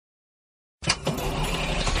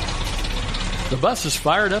The bus is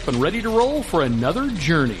fired up and ready to roll for another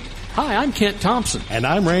journey. Hi, I'm Kent Thompson. And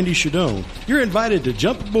I'm Randy Shadoan. You're invited to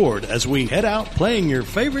jump aboard as we head out playing your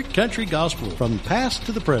favorite country gospel from the past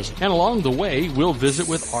to the present. And along the way, we'll visit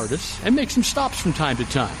with artists and make some stops from time to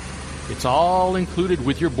time. It's all included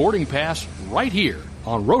with your boarding pass right here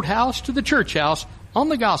on Roadhouse to the Church House on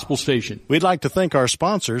the Gospel Station. We'd like to thank our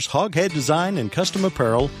sponsors, Hoghead Design and Custom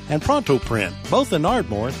Apparel and Pronto Print, both in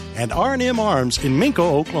Ardmore, and R&M Arms in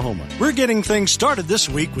Minko, Oklahoma. We're getting things started this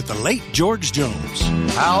week with the late George Jones.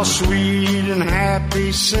 How sweet and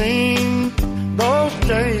happy seem those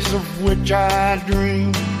days of which I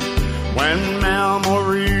dream, when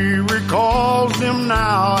memory recalls them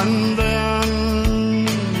now and then.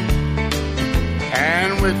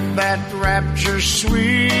 And with that rapture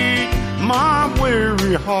sweet, my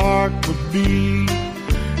weary heart would beat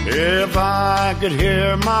if I could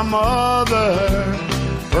hear my mother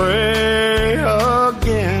pray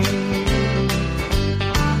again.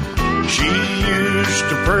 She used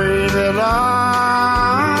to pray that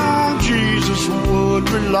I on Jesus would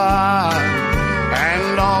rely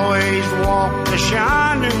and always walk the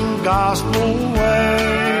shining gospel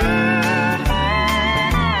way.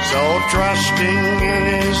 So trusting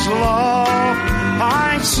in His love,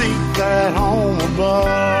 I seek that home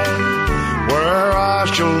above, where I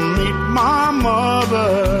shall meet my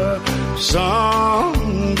mother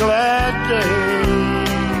some glad day.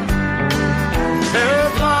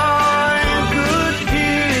 If I could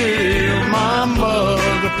hear my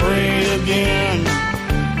mother pray again,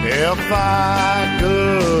 if I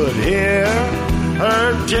could hear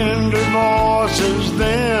her tender voices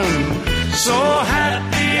then, so happy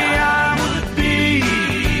I would be,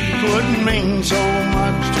 'twould mean so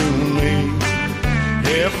much to me,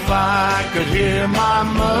 if I could hear my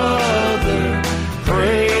mother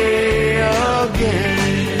pray again.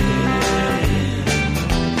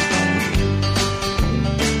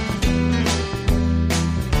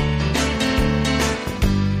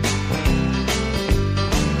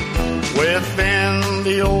 Within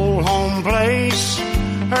the old home place,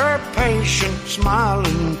 her patient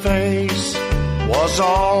smiling face was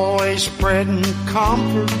always spreading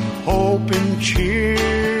comfort, hope, and cheer.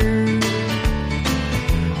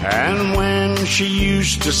 And when she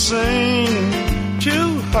used to sing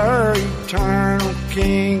to her eternal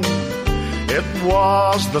King, it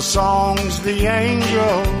was the songs the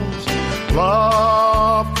angels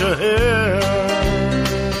loved to hear.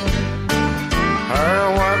 Her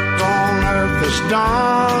work on earth is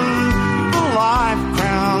done, the life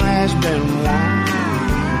crown has been won,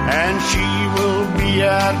 and she will be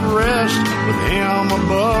at rest with Him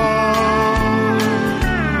above.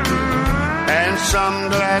 And some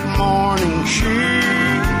glad morning she,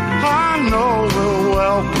 I know, will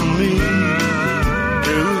welcome me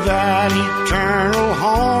to that eternal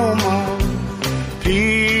home of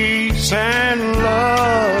peace and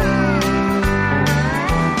love.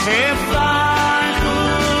 If I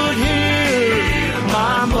could hear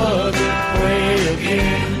my mother pray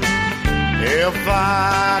again, if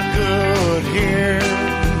I could hear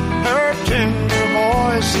her tender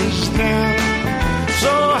voices then,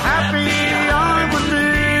 so happy I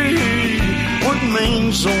would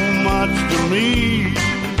mean so much to me,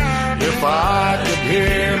 if I could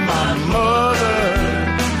hear my mother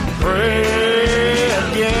pray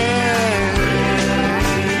again.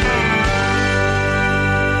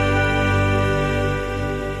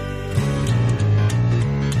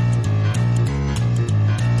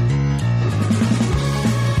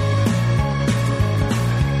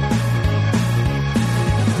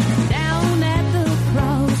 Down at the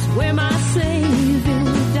cross where my Savior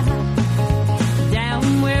died, down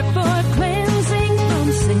where for cleansing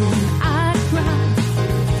from sin I cried,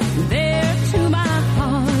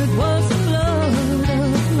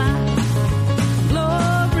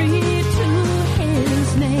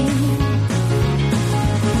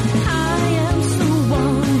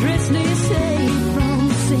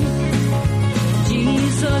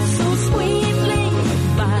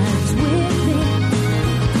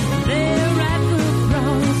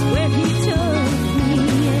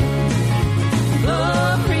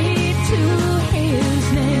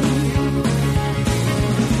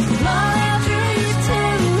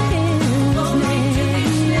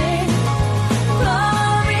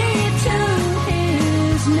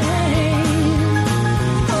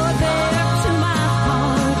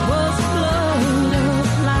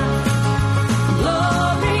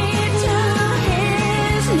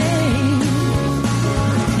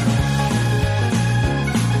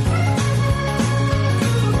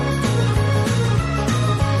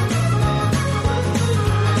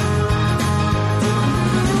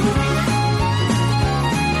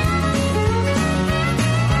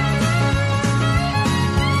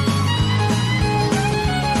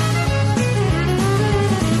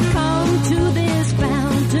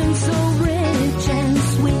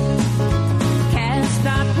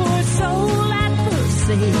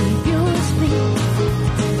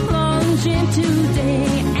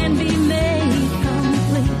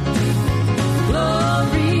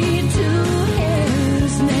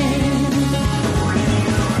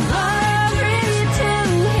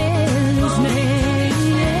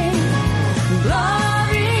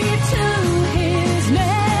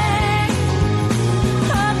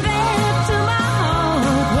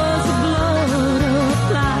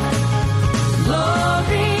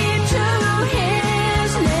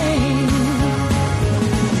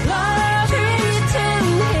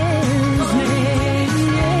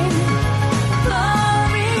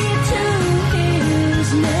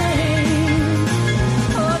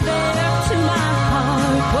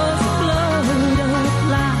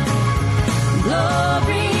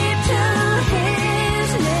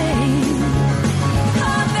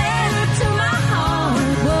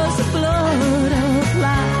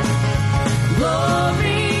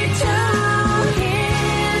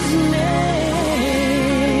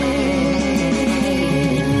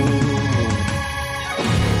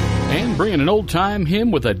 bringing an old-time hymn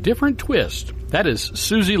with a different twist. That is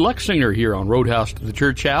Susie Luxinger here on Roadhouse to the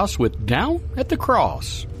Church House with Down at the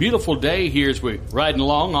Cross. Beautiful day here as we're riding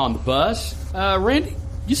along on the bus. Randy,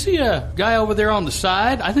 you see a guy over there on the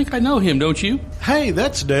side? I think I know him, don't you? Hey,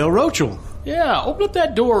 that's Dale Rochel. Yeah, open up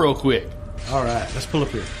that door real quick. All right, let's pull up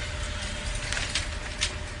here.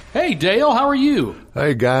 Hey, Dale, how are you?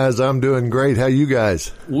 Hey, guys, I'm doing great. How you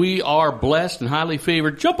guys? We are blessed and highly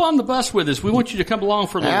favored. Jump on the bus with us. We want you to come along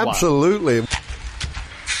for a little while. Absolutely.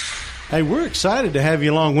 Hey, we're excited to have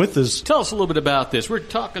you along with us. Tell us a little bit about this. We're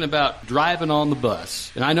talking about driving on the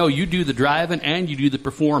bus. And I know you do the driving and you do the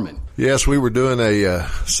performing. Yes, we were doing a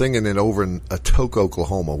singing over in Atoka,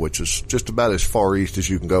 Oklahoma, which is just about as far east as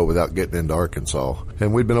you can go without getting into Arkansas.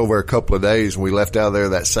 And we'd been over a couple of days, and we left out of there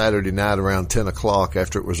that Saturday night around 10 o'clock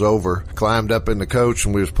after it was over. Climbed up in the coach,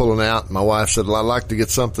 and we was pulling out. And my wife said, well, I'd like to get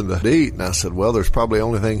something to eat. And I said, well, there's probably the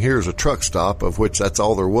only thing here is a truck stop, of which that's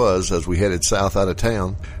all there was as we headed south out of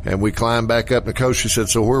town. And we climbed back up in the coach. She said,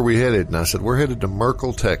 so where are we headed? And I said, we're headed to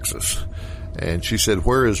Merkel, Texas. And she said,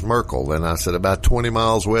 where is Merkel? And I said, about 20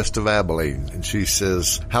 miles west of Abilene. And she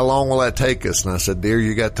says, how long will that take us? And I said, dear,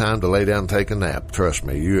 you got time to lay down and take a nap. Trust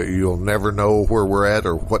me, you'll never know where we're at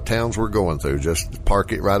or what towns we're going through. Just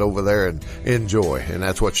park it right over there and enjoy. And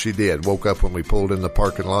that's what she did. Woke up when we pulled in the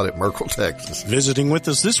parking lot at Merkel, Texas. Visiting with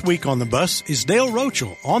us this week on the bus is Dale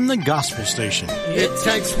Rochel on the Gospel Station. It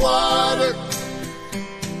takes water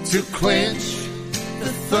to quench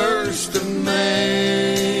the thirst of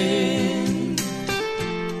man.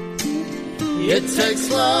 It takes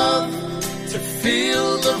love to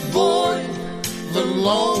fill the void the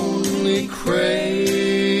lonely crave.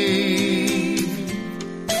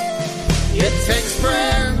 It takes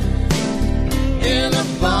prayer in a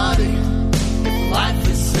body if life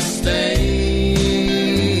is sustained.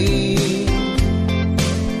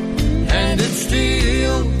 And it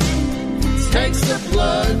still takes the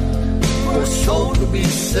blood for a soul to be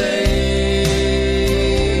saved.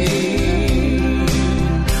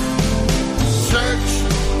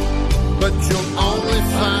 But you'll only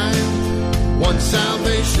find one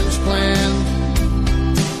salvation's plan.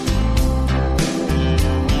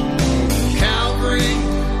 Calvary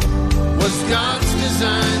was God's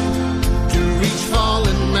design to reach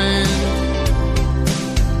fallen man.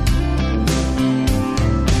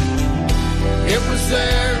 It was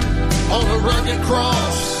there on a rugged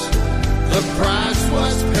cross, the price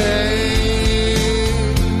was paid,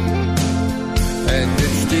 and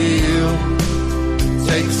it still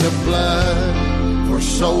takes the blood for a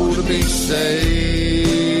soul to be saved.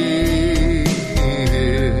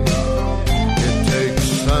 It takes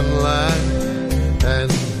sunlight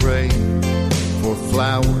and rain for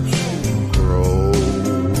flowers to grow.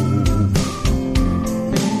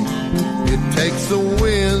 It takes the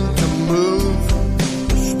wind to move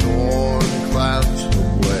the storm clouds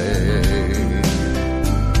away.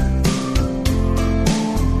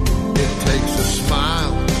 It takes a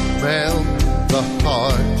smile to melt the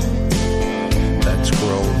heart that's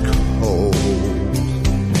grown cold,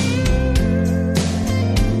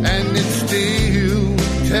 and it still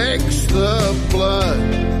takes the blood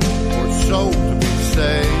for a soul to be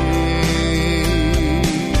saved.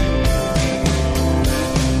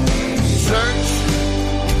 Search,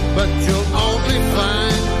 but you'll only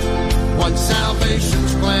find one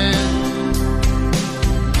salvation's plan.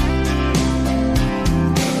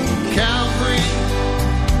 Calvary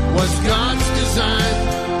was God's design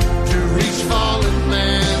to reach fallen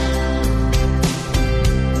man.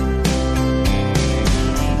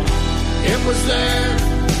 It was there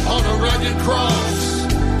on a rugged cross,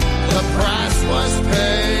 the price was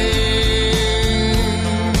paid,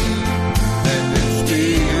 and it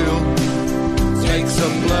still takes the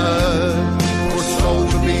blood for a soul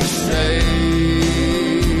to be saved,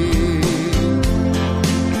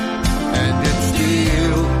 and it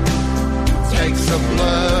still takes the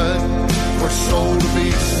blood for soul to be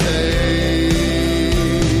saved.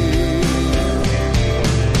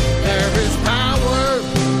 There is power,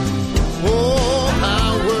 oh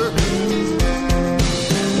power,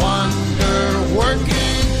 wonder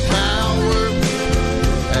working power,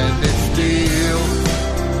 and it still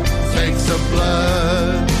takes the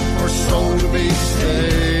blood for soul to be saved,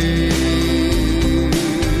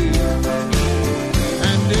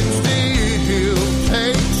 and it still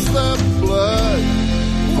takes the blood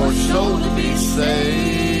for soul to be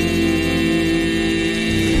saved.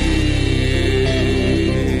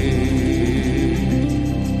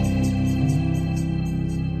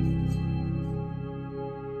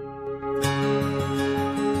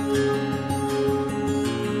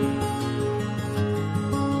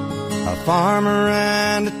 A farmer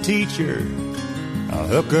and a teacher, a A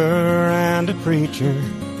hooker and a preacher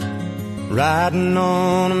riding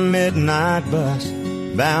on a midnight bus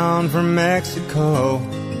bound for Mexico.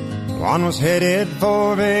 One was headed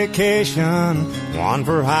for vacation, one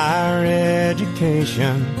for higher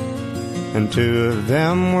education, and two of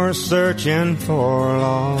them were searching for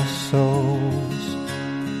lost souls.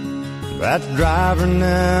 That driver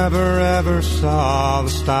never ever saw the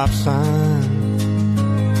stop sign,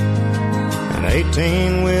 and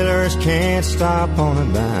 18-wheelers can't stop on a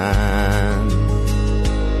dime.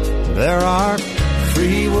 There are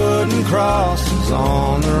 3 wooden crosses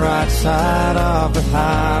on the right side of the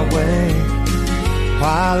highway.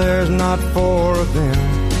 Why there's not 4 of them,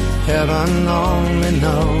 heaven only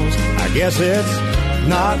knows. I guess it's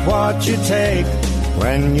not what you take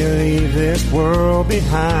when you leave this world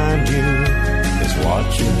behind you. It's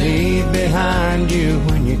what you leave behind you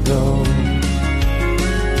when you go.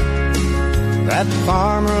 That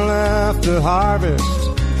farmer left to harvest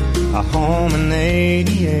a home and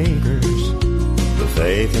 80 acres, the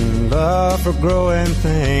faith and love for growing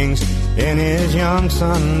things in his young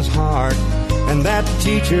son's heart. And that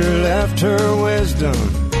teacher left her wisdom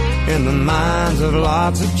in the minds of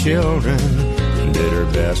lots of children and did her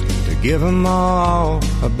best to give them all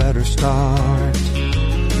a better start.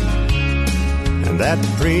 And that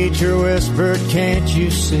preacher whispered, "Can't you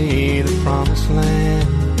see the promised land?"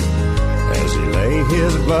 as he lay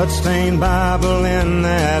his bloodstained Bible in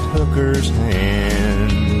that hooker's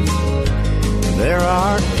hand. There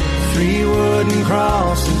are 3 wooden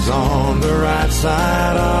crosses on the right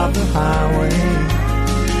side of the highway.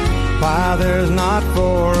 Why there's not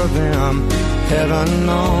 4 of them, heaven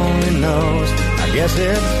only knows. I guess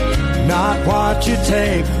it's not what you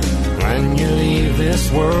take when you leave this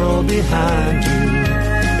world behind you.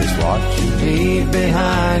 It's what you leave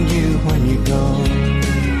behind you when you go.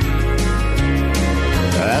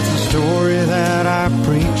 That's a story that our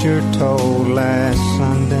preacher told last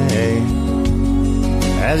Sunday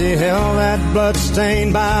as he held that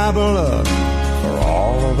blood-stained Bible up for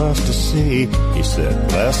all of us to see. He said,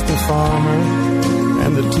 "Bless the farmer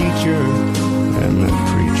and the teacher and the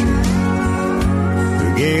preacher who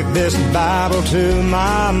gave this Bible to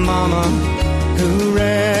my mama, who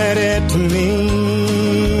read it to me."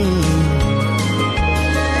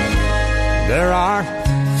 There are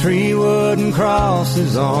 3 wooden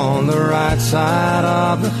crosses on the right side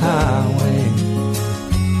of the highway.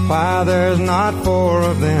 Why there's not 4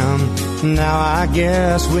 of them, now I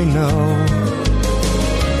guess we know.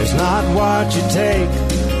 It's not what you take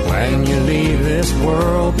when you leave this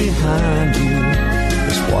world behind you.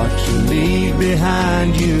 It's what you leave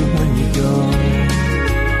behind you when you go.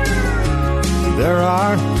 There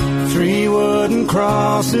are 3 wooden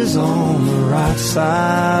crosses on the right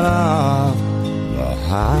side of the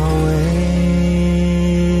highway.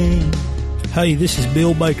 Hey, this is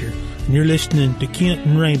Bill Baker, and you're listening to Kent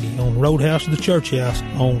and Randy on Roadhouse to the Church House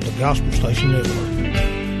on the Gospel Station Network.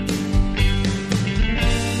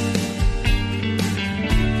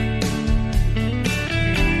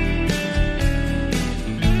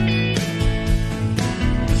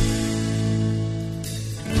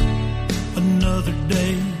 Another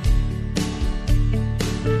day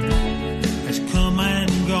has come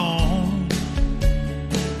and gone,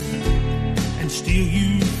 and still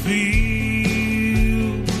you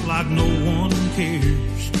feel like no one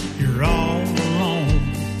cares. You're all alone.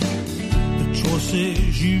 The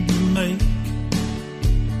choices you make,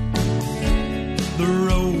 the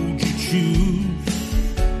road you choose,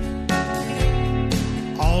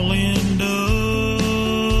 all end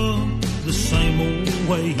up the same old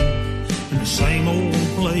way, in the same old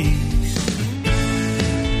place.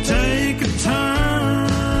 Take a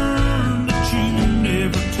turn that you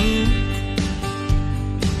never took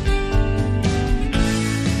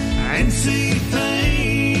and see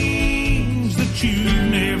things that you've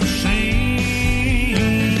never seen.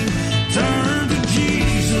 Turn to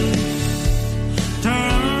Jesus,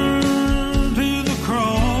 turn to the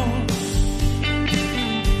cross,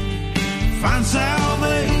 find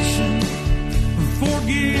salvation,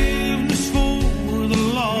 forgiveness for the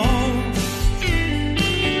lost.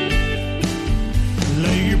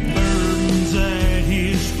 Lay your burdens at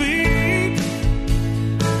His feet.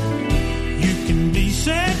 You can be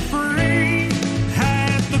set free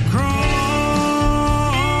at the cross.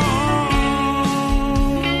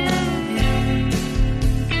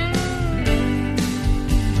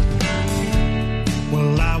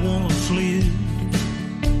 Well, I once lived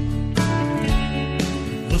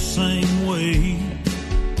the same way.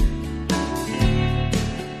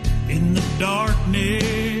 In the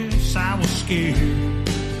darkness, I was scared,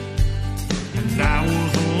 and I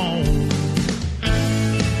was alone.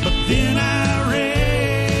 But then I read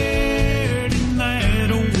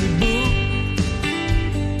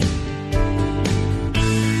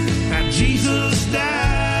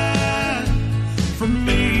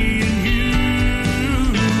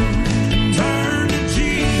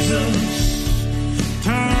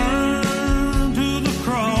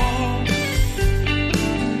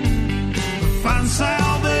find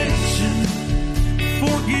salvation,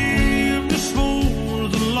 forgiveness for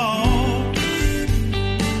the lost.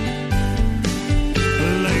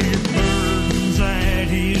 Lay your burdens at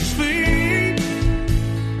His feet.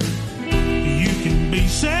 You can be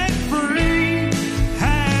set free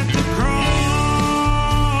at the cross.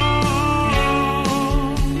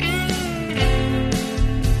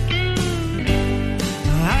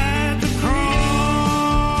 At the cross.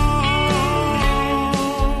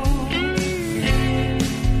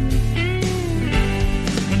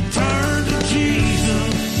 And turn to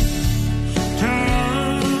Jesus.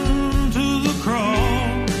 Turn to the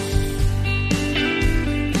cross.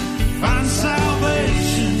 Find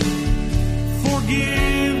salvation,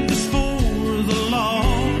 forgiveness for the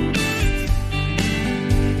lost.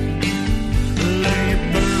 Lay your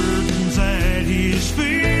burdens at His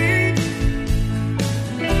feet.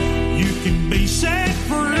 You can be set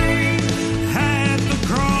free at the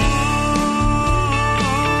cross.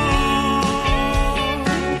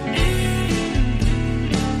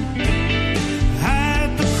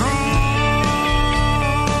 At the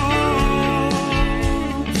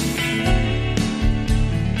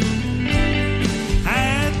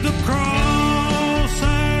cross.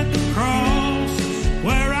 At the cross,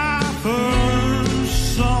 where I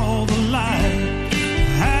first saw the light.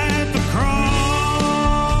 At the cross.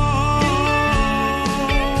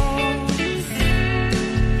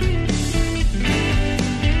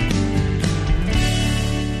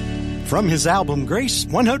 From his album Grace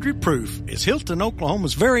 100 Proof is Hilton,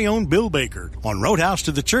 Oklahoma's very own Bill Baker on Roadhouse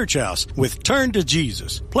to the Church House with Turn to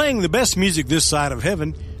Jesus. Playing the best music this side of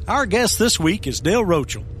heaven, our guest this week is Dale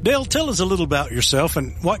Rochel. Dale, tell us a little about yourself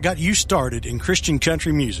and what got you started in Christian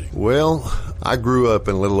country music. Well, I grew up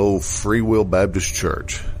in a little old Free Will Baptist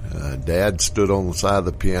church. Dad stood on the side of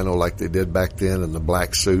the piano like they did back then in the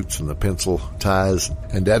black suits and the pencil ties.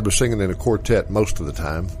 And Dad was singing in a quartet most of the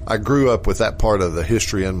time. I grew up with that part of the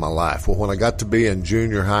history in my life. Well, when I got to be in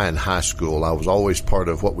junior high and high school, I was always part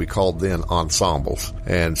of what we called then ensembles.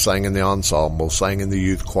 And sang in the ensemble, sang in the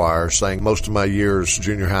youth choir, sang most of my years,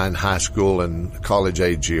 junior high and high school and college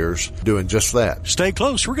age years, doing just that. Stay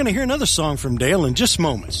close. We're going to hear another song from Dale in just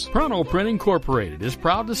moments. Pronto Print Incorporated is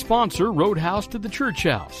proud to sponsor Roadhouse to the Church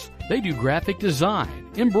House. They do graphic design,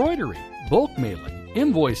 embroidery, bulk mailing,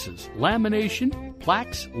 invoices, lamination,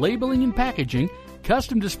 plaques, labeling and packaging,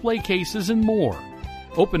 custom display cases, and more.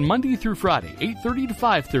 Open Monday through Friday, 8:30 to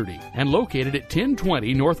 5:30, and located at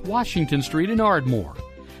 1020 North Washington Street in Ardmore.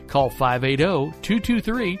 Call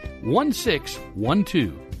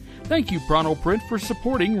 580-223-1612. Thank you, Pronto Print, for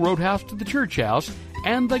supporting Roadhouse to the Church House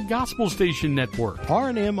and the Gospel Station Network.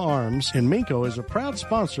 R&M Arms in Minco is a proud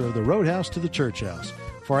sponsor of the Roadhouse to the Church House.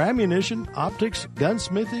 For ammunition, optics,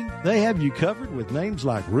 gunsmithing, they have you covered with names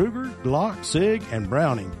like Ruger, Glock, Sig, and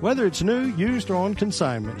Browning. Whether it's new, used, or on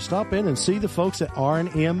consignment, stop in and see the folks at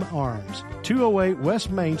R&M Arms, 208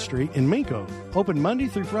 West Main Street in Minco. Open Monday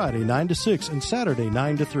through Friday, 9 to 6, and Saturday,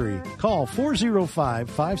 9 to 3. Call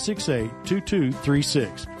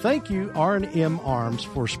 405-568-2236. Thank you, R&M Arms,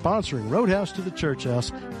 for sponsoring Roadhouse to the Church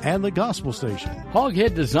House and the Gospel Station.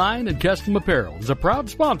 Hoghead Design and Custom Apparel is a proud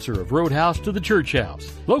sponsor of Roadhouse to the Church House.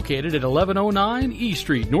 Located at 1109 E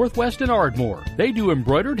Street, Northwest in Ardmore. They do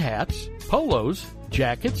embroidered hats, polos,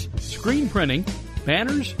 jackets, screen printing,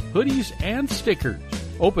 banners, hoodies, and stickers.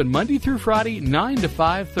 Open Monday through Friday, 9 to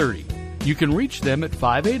 5:30. You can reach them at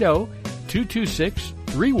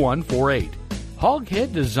 580-226-3148.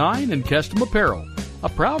 Hoghead Design and Custom Apparel, a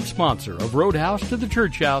proud sponsor of Roadhouse to the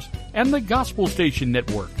Church House and the Gospel Station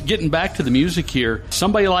Network. Getting back to the music here,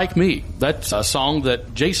 Somebody Like Me. That's a song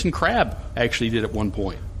that Jason Crabb actually did at one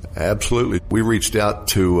point. Absolutely. We reached out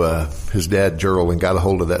to his dad, Gerald, and got a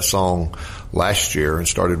hold of that song last year and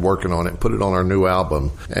started working on it and put it on our new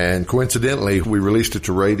album. And coincidentally, we released it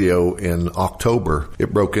to radio in October.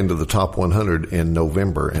 It broke into the top 100 in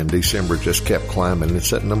November, and December just kept climbing.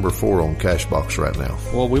 It's at number 4 on Cashbox right now.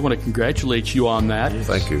 Well, we want to congratulate you on that.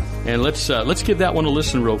 Thank you. And let's give that one a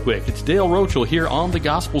listen real quick. It's Dale Rochel here on the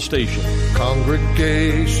Gospel Station.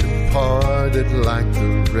 Congregation parted like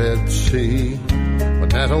the Red Sea when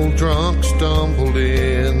that old drunk stumbled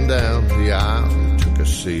in down the aisle and took a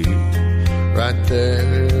seat right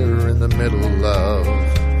there in the middle of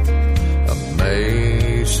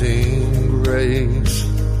Amazing Grace.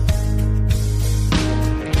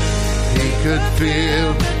 He could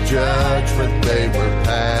feel the judgment they were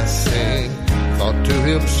passing. Thought to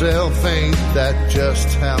himself, ain't that just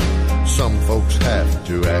how some folks have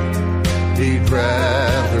to act? He'd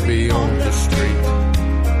rather be on the street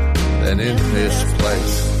than in this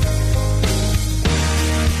place.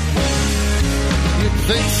 You'd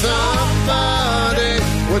think somebody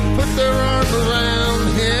would put their arm around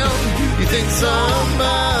him? You think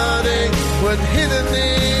somebody would hit a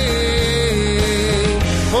knee,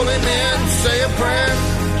 pull him in, say a prayer?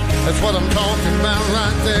 That's what I'm talking about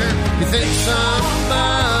right there. You think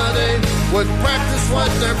somebody would practice what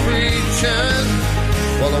they're preaching?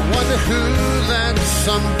 Well, I wonder who that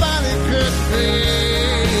somebody could be.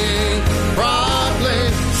 Probably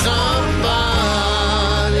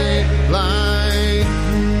somebody like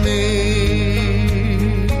me.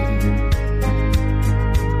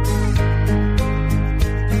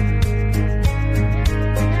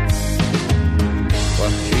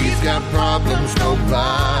 Well, he's got problems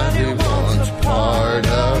nobody wants part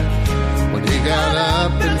of. When he got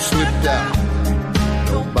up and slipped out,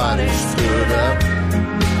 nobody stood up.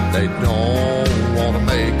 They don't want to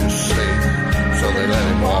make a scene, so they let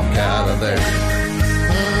him walk out of there.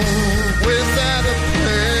 Without a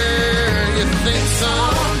prayer, you think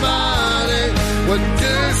somebody would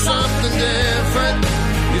do something different?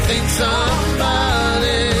 You think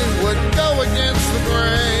somebody would go against the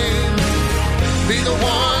grain? Be the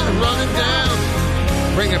one to run him down,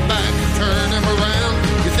 bring him back, turn him around?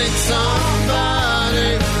 You think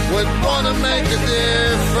somebody would want to make a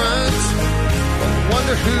difference?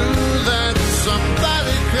 Wonder who that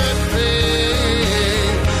somebody could be.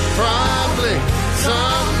 Probably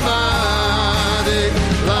somebody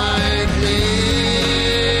like me.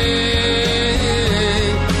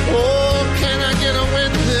 Oh, can I get a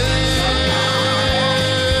witness?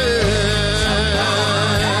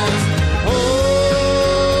 Oh,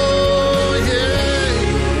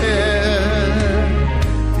 yeah.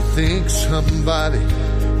 You think somebody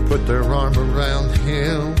put their arm around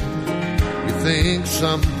him? Think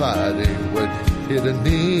somebody would hit a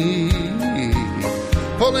knee,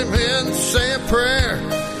 pull him in, say a prayer,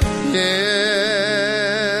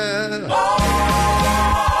 yeah.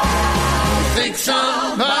 Think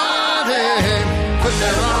somebody put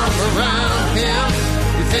their arm around him?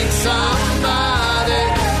 You think somebody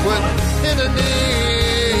would hit a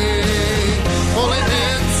knee, pull him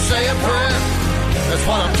in, say a prayer? That's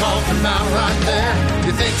what I'm talking about right there.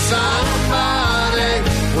 You think somebody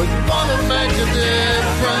would want to make a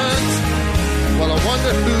difference? Well, I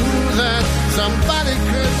wonder who that somebody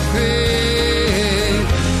could be.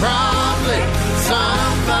 Probably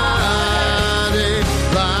somebody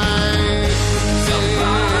like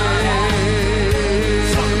somebody.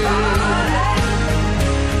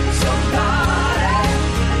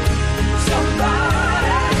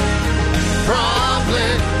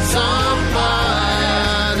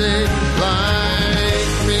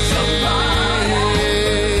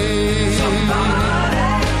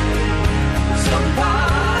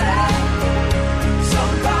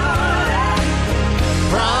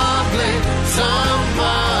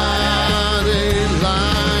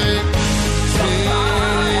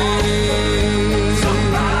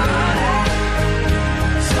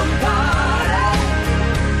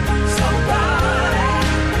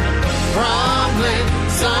 Probably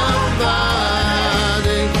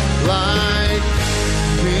somebody like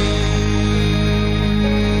me.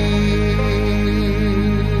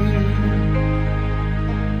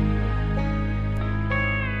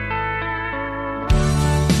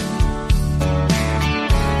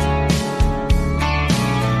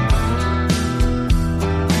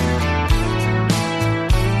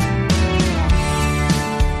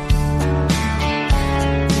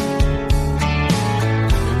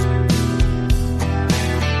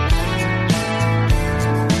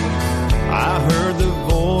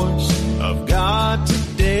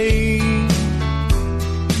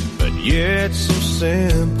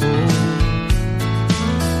 Simple.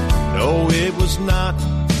 No, it was not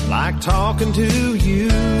like talking to you.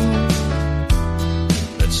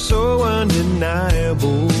 That's so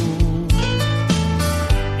undeniable.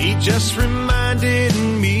 He just reminded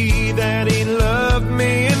me that he loved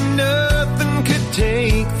me and nothing could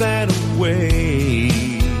take that away.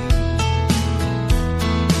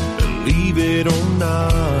 Believe it or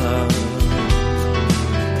not,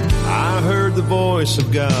 I heard the voice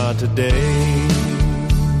of God today.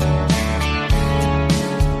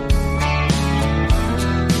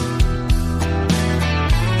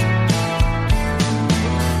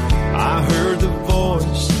 I heard the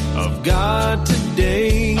voice of God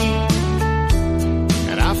today,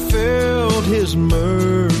 and I felt His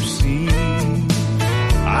mercy.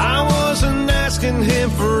 I wasn't asking Him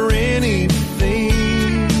for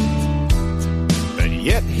anything, but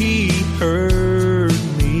yet He heard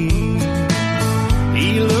me.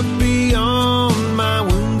 He looked beyond my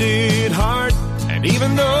wounded heart, and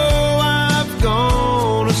even though I've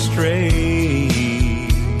gone astray,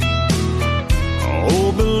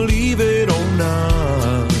 oh, believe it or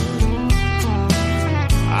not,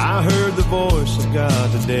 voice of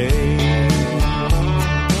God today.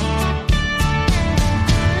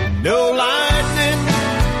 No lightning,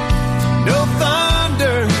 no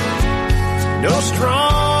thunder, no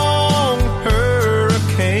strong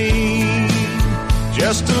hurricane,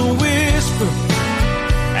 just a whisper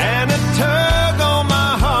and a tug on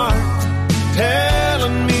my heart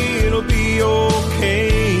telling me it'll be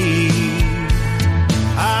okay.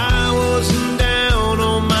 I wasn't down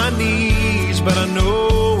on my knees, but I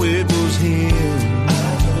know it was him.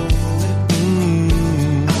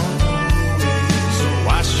 So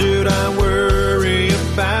why should I worry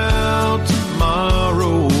about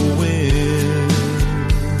tomorrow when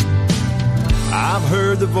I've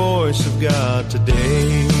heard the voice of God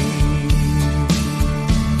today?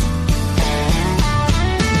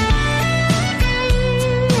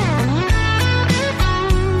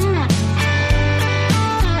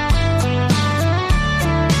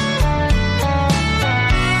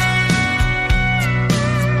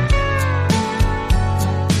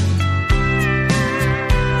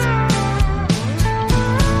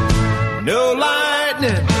 No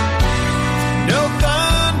lightning, no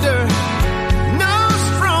thunder, no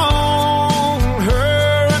strong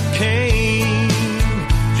hurricane,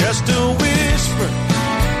 just a whisper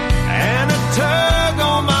and a tug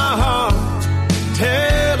on my heart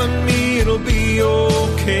telling me it'll be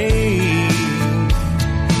okay.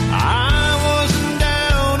 I wasn't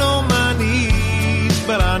down on my knees,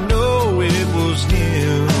 but I know it was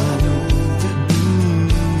him.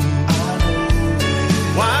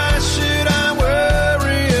 Why should I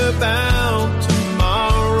worry about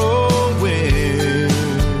tomorrow when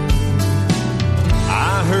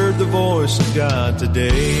I heard the voice of God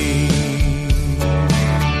today?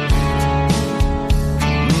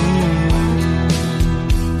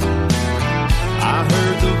 I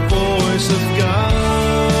heard the voice of God.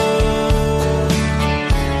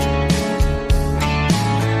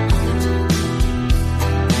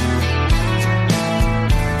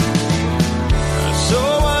 So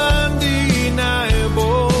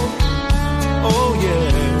undeniable, oh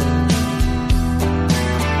yeah,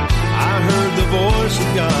 I heard the voice of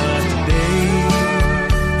God today.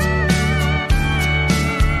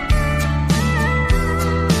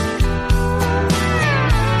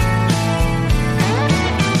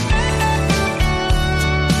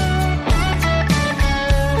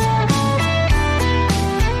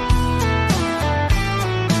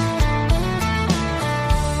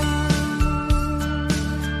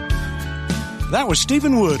 That was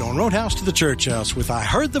Stephen Wood on Roadhouse to the Church House with I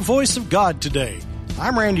Heard the Voice of God Today.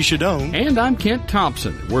 I'm Randy Shadoan. And I'm Kent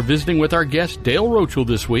Thompson. We're visiting with our guest, Dale Rochel,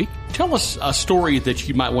 this week. Tell us a story that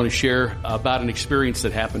you might want to share about an experience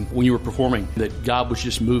that happened when you were performing, that God was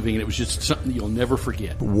just moving, and it was just something you'll never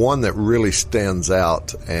forget. One that really stands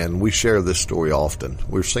out, and we share this story often.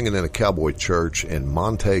 We were singing in a cowboy church in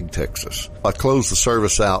Montague, Texas. I closed the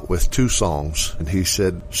service out with 2 songs, and he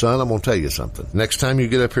said, "Son, I'm going to tell you something. Next time you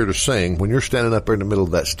get up here to sing, when you're standing up there in the middle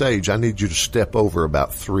of that stage, I need you to step over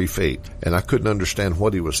about 3 feet. And I couldn't understand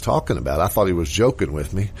what he was talking about. I thought he was joking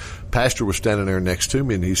with me. Pastor was standing there next to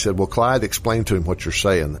me, and he said, "Well, Clyde, explain to him what you're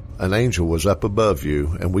saying. An angel was up above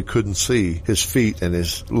you, and we couldn't see his feet and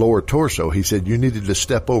his lower torso." He said, "You needed to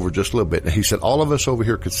step over just a little bit." And he said, "All of us over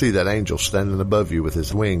here could see that angel standing above you with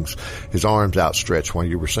his wings, his arms outstretched while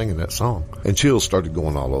you were singing that song." And chills started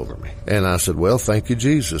going all over me. And I said, "Well, thank you,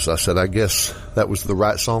 Jesus." I said, "I guess that was the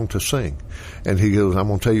right song to sing." And he goes, "I'm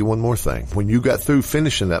going to tell you one more thing. When you got through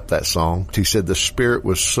finishing up that song," he said, "the Spirit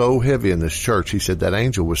was so heavy in this church." He said, "That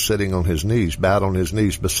angel was sitting on his knees, bowed on his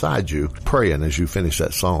knees beside you, praying as you finished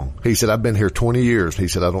that song." He said, "I've been here 20 years. He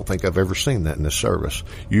said, "I don't think I've ever seen that in this service.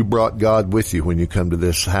 You brought God with you when you come to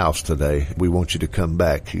this house today. We want you to come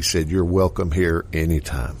back." He said, "You're welcome here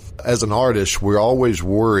anytime." As an artist, we're always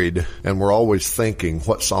worried and we're always thinking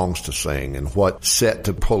what songs to sing and what set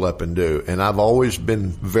to pull up and do. And I've always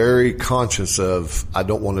been very conscious of, I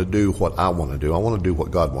don't want to do what I want to do. I want to do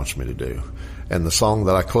what God wants me to do. And the song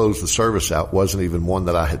that I closed the service out wasn't even one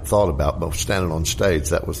that I had thought about, but standing on stage,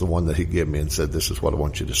 that was the one that he gave me and said, "This is what I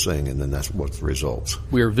want you to sing." And then that's what's the results.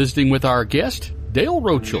 We are visiting with our guest, Dale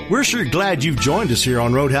Rochel. We're sure glad you've joined us here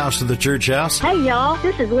on Roadhouse to the Church House. Hey, y'all.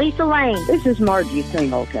 This is Lisa Lane. This is Margie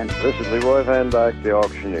Singleton. This is Leroy Van Dyke, the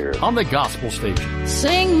auctioneer. On the gospel station.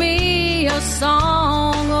 Sing me a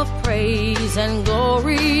song of praise and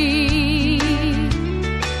glory.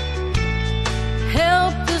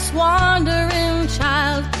 Help this wandering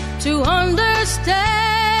child to understand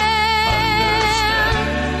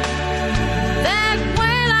that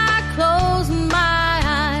when I close my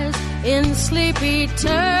eyes in sleep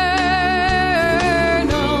eternal,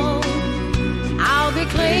 I'll be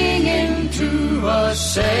clinging to a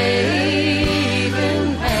Savior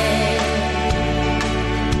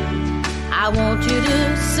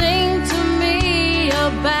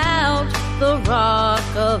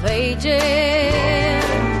ages.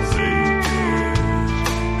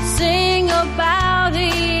 Sing about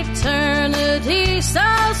eternity so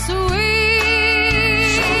sweet,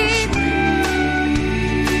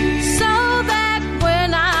 so that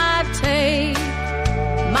when I take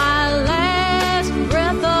my last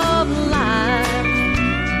breath of life,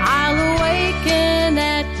 I'll awaken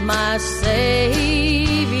at my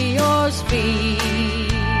Savior's feet.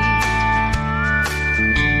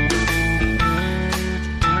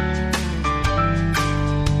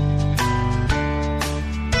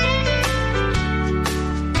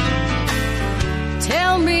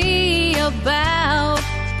 Tell me about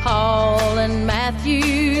Paul and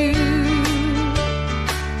Matthew.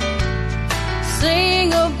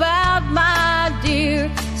 Sing about my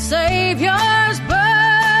dear Savior's birth.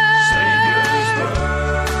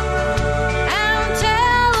 And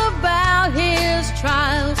tell about his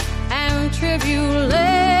trials and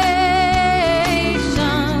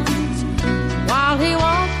tribulations while he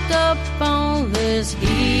walked upon this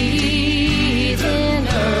heathen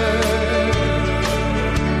earth.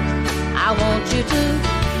 I want you to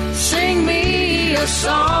sing me a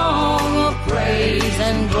song of praise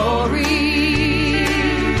and glory.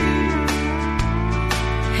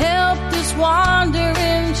 Help this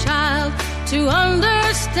wandering child to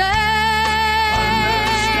understand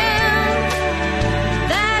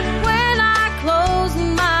that when I close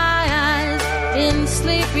my eyes in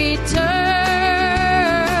sleep eternal,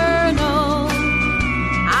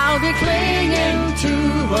 I'll be clinging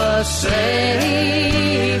to a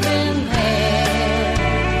saving hand.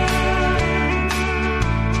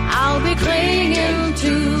 I'll be clinging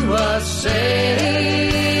to a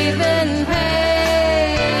saving hand.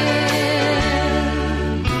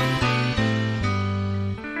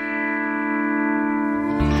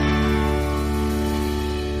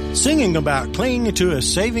 Singing about clinging to a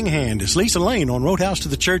saving hand is Lisa Lane on Roadhouse to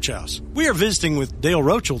the Church House. We are visiting with Dale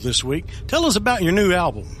Rochel this week. Tell us about your new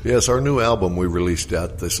album. Yes, our new album we released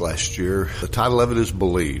out this last year. The title of it is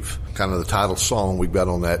Believe. Kind of the title song we've got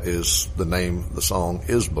on that is the name of the song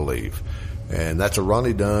is Believe. And that's a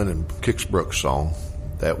Ronnie Dunn and Kix Brooks song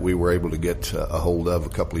that we were able to get a hold of a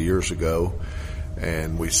couple of years ago.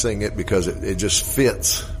 And we sing it because it just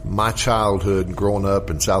fits my childhood growing up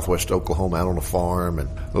in southwest Oklahoma out on a farm, and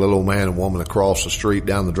a little old man and woman across the street,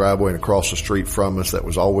 down the driveway and across the street from us that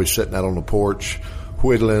was always sitting out on the porch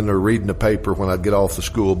whittling or reading the paper when I'd get off the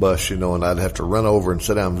school bus, and I'd have to run over and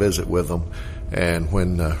sit down and visit with them. And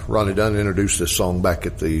when Ronnie Dunn introduced this song back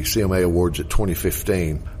at the CMA Awards at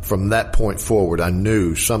 2015, from that point forward, I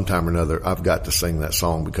knew sometime or another I've got to sing that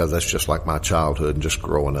song because that's just like my childhood and just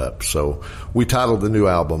growing up. So we titled the new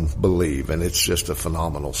album Believe, and it's just a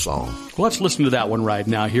phenomenal song. Well, let's listen to that one right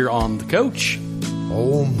now here on The Coach.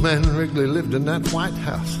 Old man Wrigley lived in that White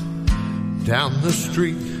House down the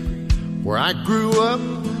street where I grew up.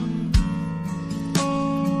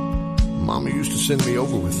 Mama used to send me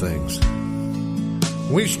over with things.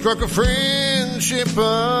 We struck a friendship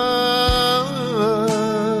up.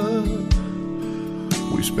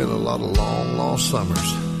 We spent a lot of long lost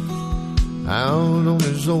summers out on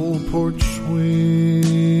his old porch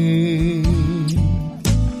swing.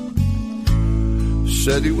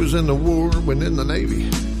 Said he was in the war, went in the Navy,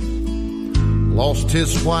 lost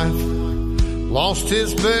his wife, lost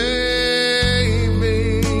his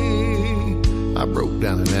baby. I broke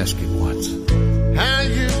down and asked him once, how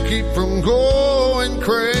you keep from going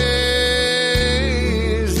crazy?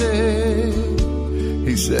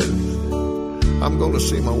 He said, I'm going to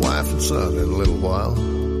see my wife and son in a little while.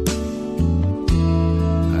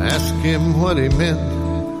 I asked him what he meant.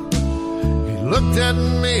 He looked at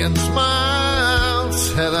me and smiled,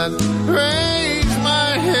 said I'd raise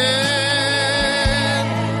my hand,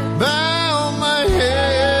 bow my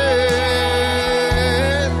head.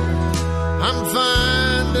 I'm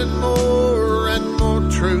finding more and more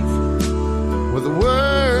truth with the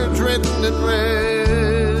words written in red.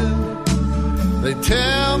 They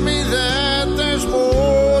tell me that there's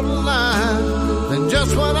more to life than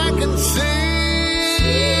just what I can see.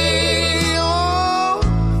 Oh,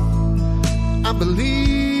 I believe.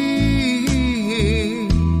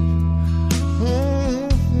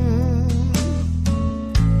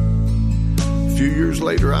 A few years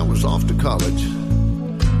later, I was off to college,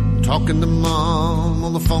 talking to Mom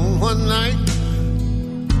on the phone one night,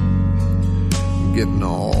 getting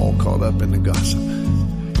all caught up in the gossip,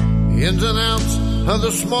 ins and outs of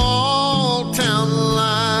the small town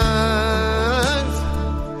life.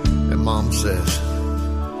 And Mom says,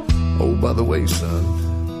 oh, by the way, son,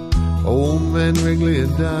 old man Wrigley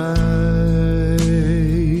had died.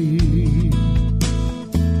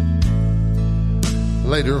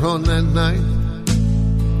 Later on that night,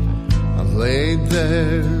 laid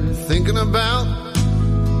there thinking about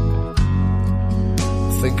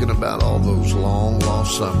all those long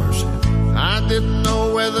lost summers. I didn't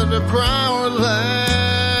know whether to cry or laugh.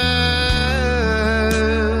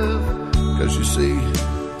 'Cause you see,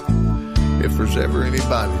 if there's ever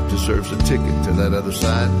anybody deserves a ticket to that other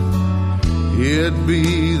side, it'd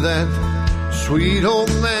be that sweet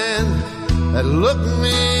old man that looked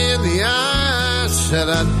me in the eye, said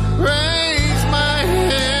I'd raise my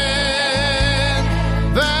hand,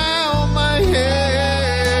 bow my head.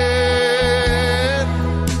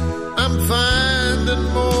 I'm finding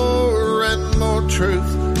more and more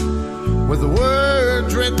truth with the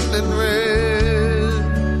words written in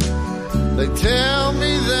red. They tell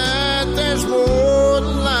me that there's more to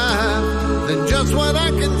life than just what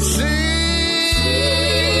I can see.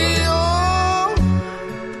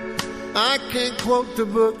 I can't quote the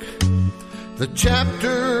book, the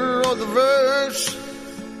chapter or the verse,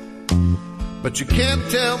 but you can't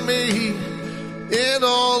tell me it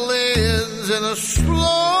all ends in a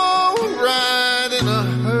slow ride in a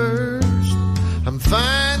hearse. I'm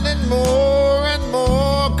finding more and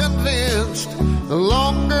more convinced the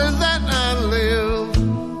longer that I live.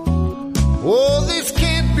 Oh, this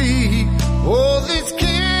can't be, oh, this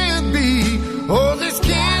can't be, oh, this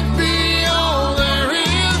can't be all there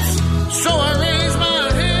is. So I raise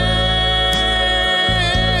my head,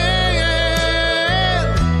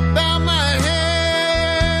 bow my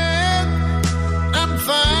head. I'm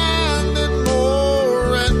finding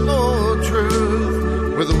more and more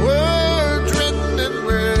truth with the words written in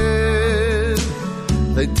red.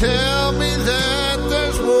 They tell me that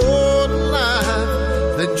there's more to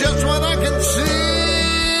life than just what I can see.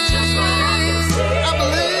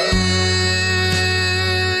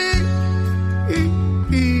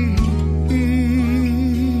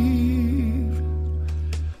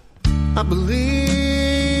 I believe,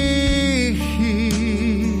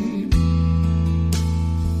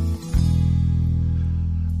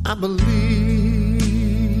 I believe,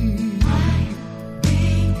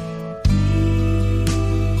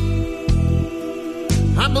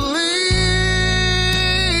 I believe,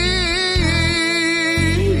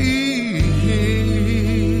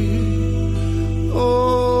 oh,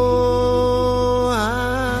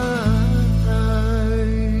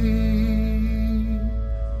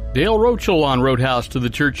 Dale Rochel on Roadhouse to the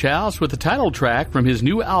Church House with the title track from his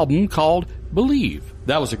new album called Believe.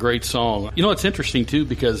 That was a great song. You know, it's interesting, too,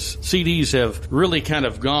 because CDs have really kind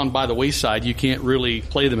of gone by the wayside. You can't really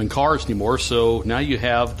play them in cars anymore, so now you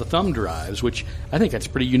have the thumb drives, which I think that's a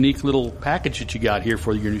pretty unique little package that you got here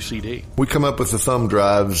for your new CD. We come up with the thumb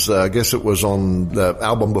drives, I guess it was on the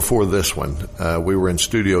album before this one. We were in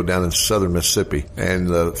studio down in southern Mississippi, and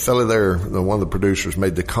the fella there, one of the producers,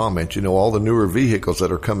 made the comment, you know, all the newer vehicles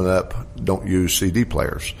that are coming up don't use CD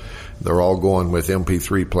players. They're all going with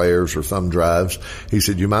MP3 players or thumb drives. He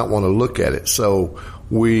said, you might want to look at it. So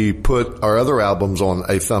we put our other albums on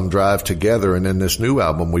a thumb drive together, and then this new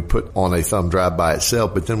album we put on a thumb drive by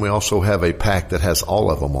itself, but then we also have a pack that has all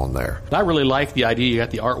of them on there. I really like the idea. You got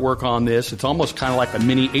the artwork on this. It's almost kind of like a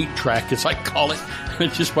mini 8-track, as I call it,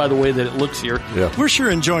 just by the way that it looks here. Yeah. We're sure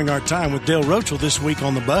enjoying our time with Dale Rochel this week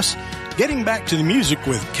on the bus. Getting back to the music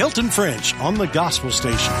with Kelton French on the Gospel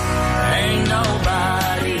Station. Ain't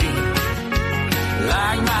nobody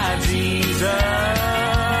like my Jesus.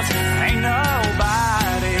 Ain't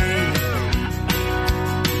nobody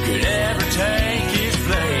could ever take his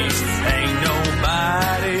place. Ain't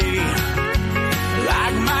nobody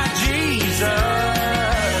like my Jesus,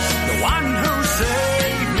 the one who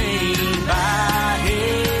saved me by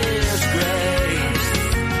his grace.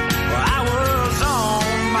 Well, I was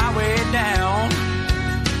on my way down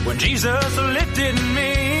when Jesus lifted me.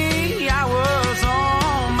 I was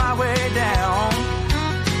on my way down.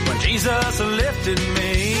 Jesus lifted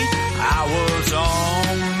me. I was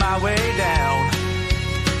on my way down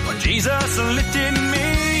when Jesus lifted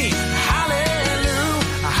me.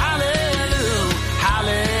 Hallelujah, hallelujah,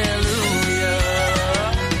 hallelujah.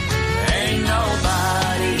 Ain't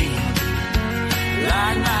nobody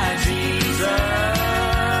like my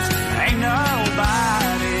Jesus. Ain't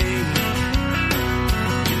nobody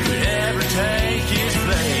could ever take his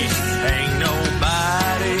place. Ain't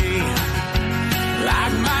nobody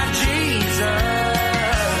like my Jesus,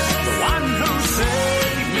 the one who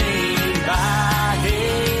saved me by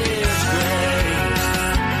his grace.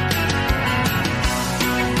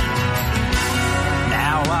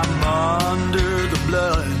 Now I'm under the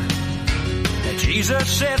blood that Jesus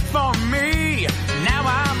shed for me. Now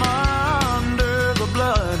I'm under the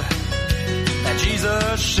blood that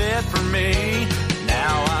Jesus shed for me.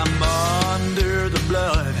 Now I'm under the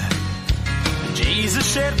blood that Jesus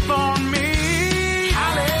shed for me.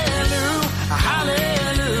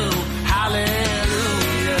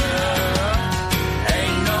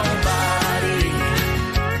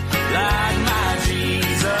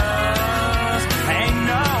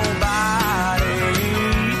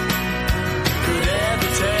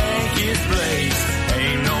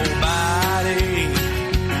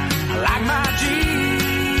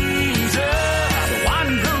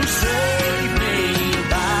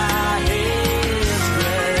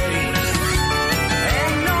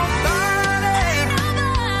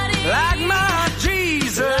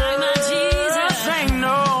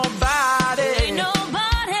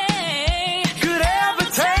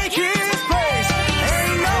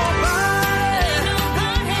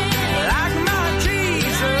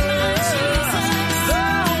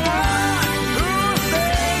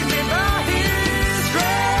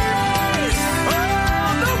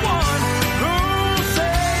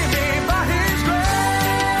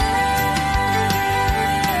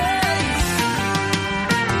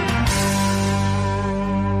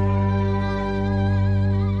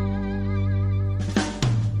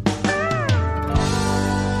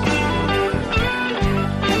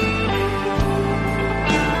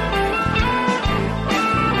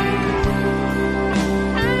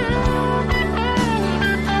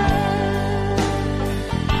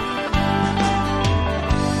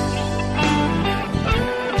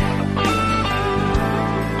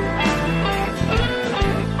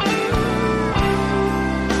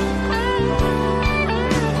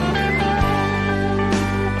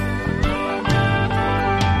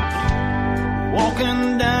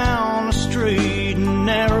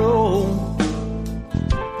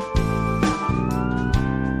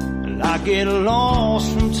 get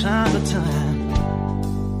lost from time to time.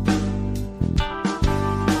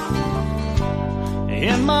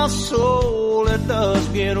 In my soul it does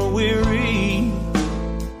get weary,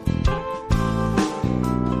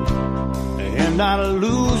 and I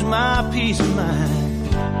lose my peace of mind.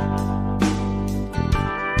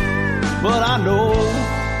 But I know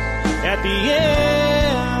at the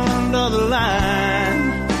end of the line,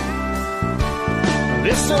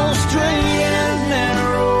 this old straight and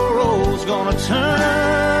narrow road's gonna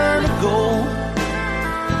turn to gold,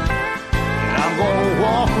 and I'm gonna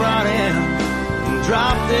walk right in,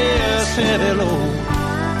 drop this heavy load.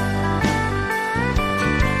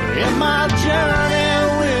 And my journey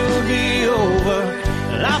will be over,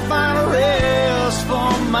 and I find a rest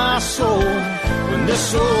for my soul when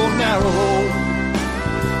this old narrow road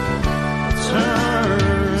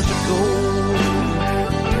turns to gold.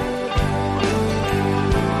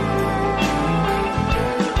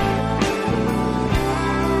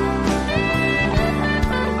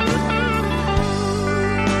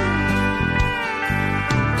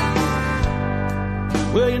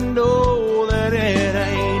 Well, you know that it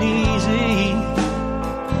ain't easy,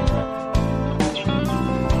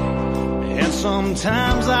 and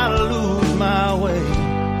sometimes I lose my way,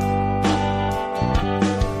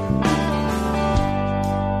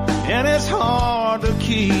 and it's hard to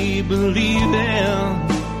keep believing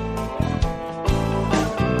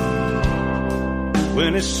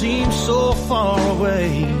when it seems so far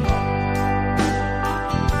away.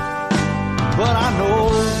 But I know,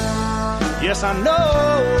 yes, I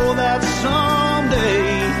know that someday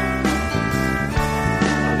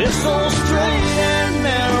this old straight and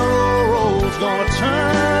narrow road's gonna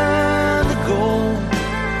turn to gold,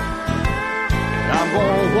 and I'm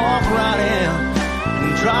gonna walk right in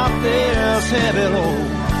and drop this heavy load.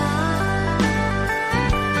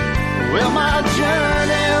 Well, my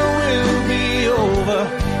journey will be over,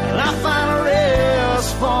 and I find a rest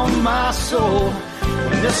for my soul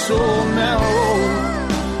when this old narrow road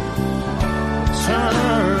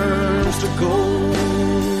turns to gold.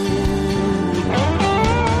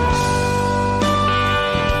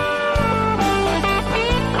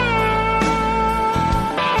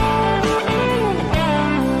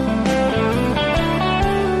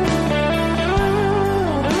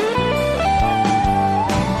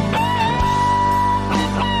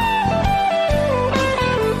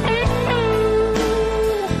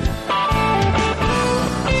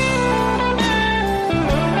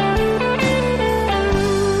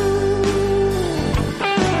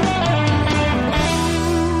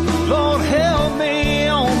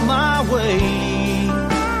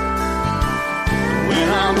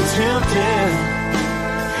 Tempted,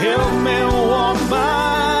 help me walk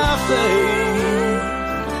by faith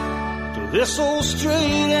till this old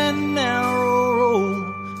straight and narrow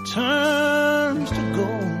road turns to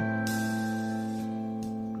gold,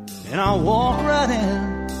 and I'll walk right in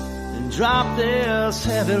and drop this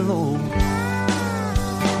heavy load.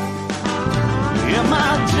 Yeah,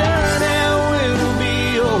 my journey will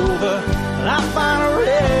be over, and I find a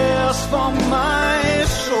rest for my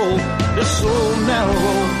soul. This old narrow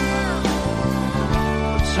road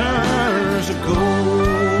turns to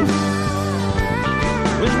gold.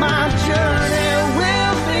 When my journey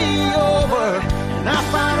will be over, and I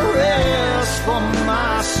find a rest for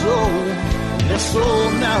my soul, this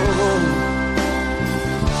old narrow road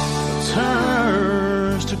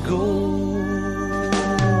turns to gold.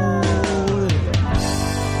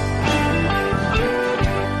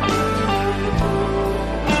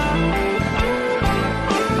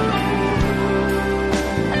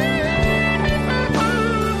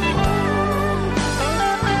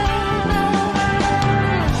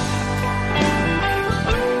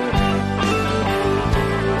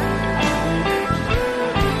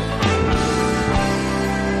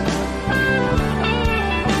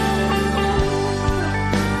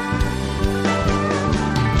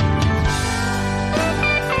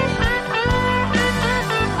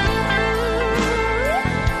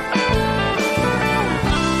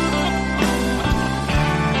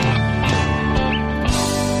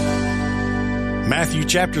 Matthew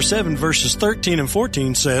chapter 7 verses 13 and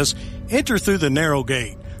 14 says, "Enter through the narrow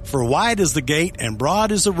gate, for wide is the gate and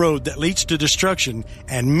broad is the road that leads to destruction,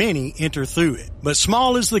 and many enter through it. But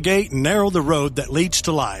small is the gate and narrow the road that leads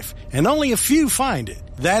to life, and only a few find it."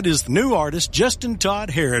 That is the new artist Justin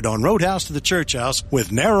Todd Harrod on Roadhouse to the Church House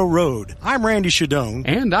with Narrow Road. I'm Randy Shadoan.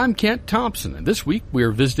 And I'm Kent Thompson. And this week we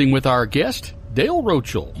are visiting with our guest, Dale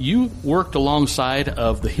Rochel, you worked alongside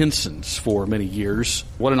of the Hensons for many years.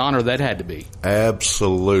 What an honor that had to be.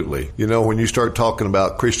 Absolutely. You know, when you start talking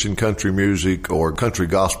about Christian country music or country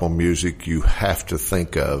gospel music, you have to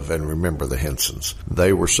think of and remember the Hensons.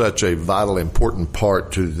 They were such a vital, important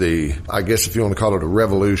part to the, I guess if you want to call it a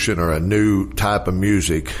revolution or a new type of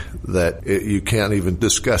music, that you can't even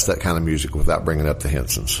discuss that kind of music without bringing up the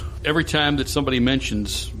Hensons. Every time that somebody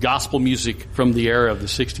mentions gospel music from the era of the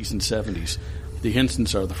 60s and 70s, the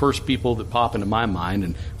Hensons are the first people that pop into my mind.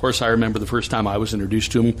 And, of course, I remember the first time I was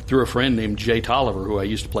introduced to them through a friend named Jay Tolliver, who I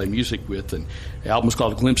used to play music with. And the album was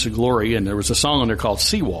called Glimpse of Glory, and there was a song on there called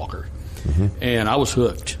Seawalker. Mm-hmm. And I was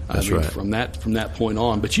hooked. That's right. From that point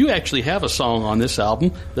on. But you actually have a song on this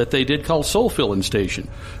album that they did called Soul Filling Station.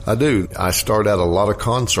 I do. I start out a lot of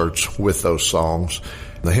concerts with those songs.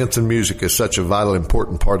 The Henson music is such a vital,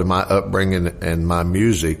 important part of my upbringing and my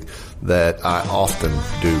music that I often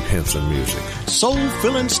do Henson music. Soul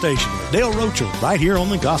Filling Station with Dale Rochel, right here on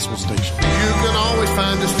the Gospel Station. You can always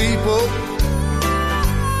find a steeple,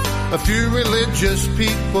 a few religious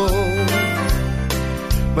people,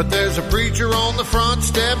 but there's a preacher on the front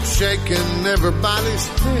step shaking everybody's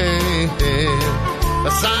hand.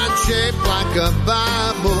 A sign shaped like a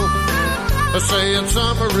Bible, saying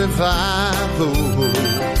summer revival.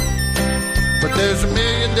 But there's a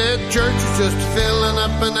million dead churches just filling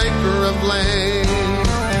up an acre of land.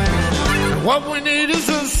 What we need is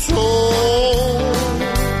a soul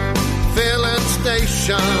filling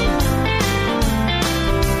station,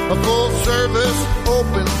 a full service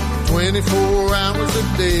open 24 hours a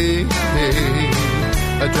day,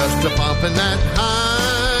 just a pumping that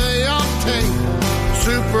high octane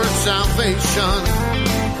super salvation,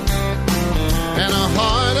 and a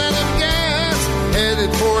heart and a gas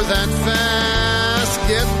headed for that fast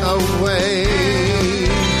getaway.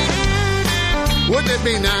 Wouldn't it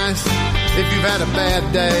be nice if you've had a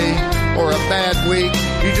bad day or a bad week,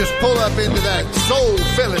 you just pull up into that soul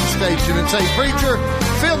filling station and say, preacher,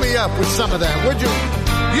 fill me up with some of that, would you?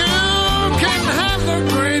 You can have the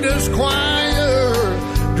greatest choir,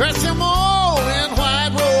 dress them all in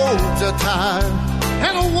white robes attire,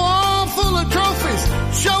 and a wall full of trophies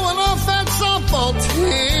showing off that softball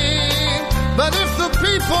team. But if the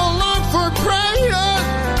people long for prayer,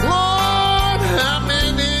 Lord, how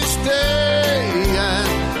many stay?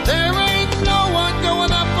 There ain't no one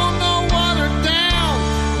going up on no watered down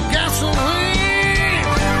gasoline.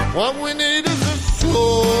 What we need is a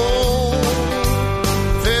soul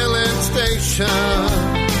filling station,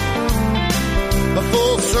 a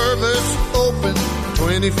full service open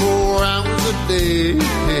 24 hours a day,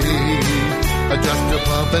 just a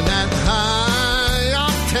pumping that high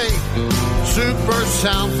octane super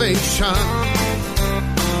salvation,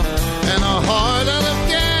 and a heart out of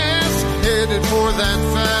gas headed for that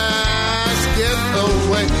fast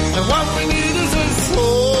getaway. And what we need is a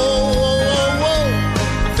soul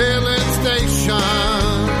filling station,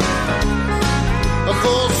 a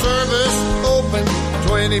full service open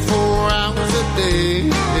 24 hours a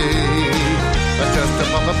day, just a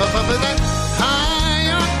pump that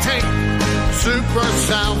high octane super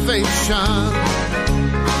salvation,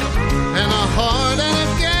 and a heart and a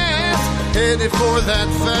gas headed for that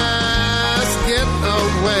fast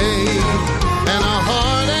getaway, and a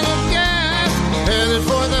heart and a gas headed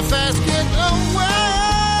for the fast getaway.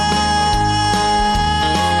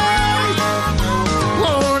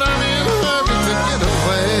 Lord, I'm in a hurry to get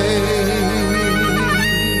away.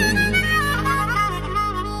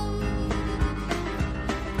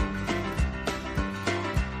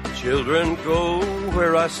 Children, go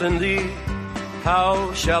where I send thee.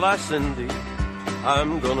 How shall I send thee?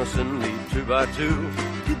 I'm gonna send thee 2 by 2.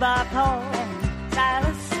 2 by Paul and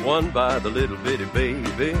Silas. 1 by the little bitty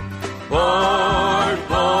baby. Born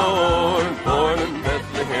in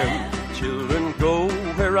Bethlehem. Children, go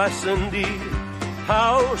where I send thee.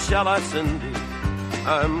 How shall I send thee?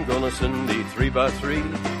 I'm gonna send thee 3 by 3.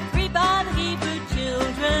 3 by the Hebrew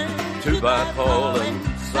children. 2 by Paul and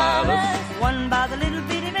Silas. 1 by the little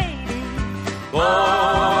bitty baby.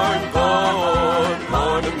 Born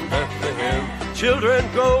in Bethlehem. Children,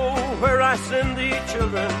 go where I send thee.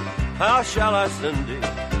 Children, how shall I send thee?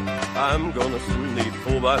 I'm gonna send thee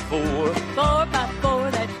 4 by 4. 4 by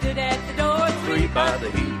 4 that stood at the door. 3 by the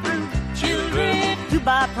Hebrew children. 2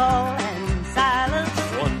 by Paul and Silas.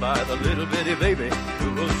 1 by the little bitty baby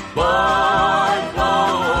who was born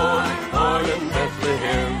in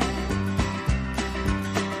Bethlehem.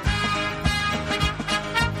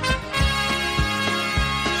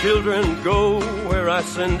 Children, go where I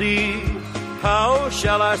send thee. How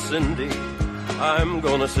shall I send thee? I'm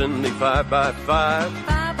gonna send thee 5 by 5.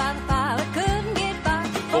 5 by 5 I couldn't get by.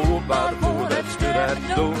 4 by the 4 that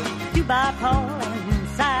the door. Two by Paul and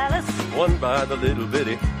Silas. One by the little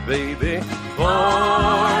bitty baby.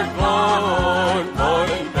 Born, born, born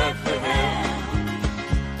in Bethlehem.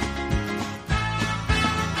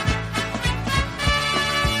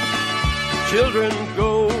 Children,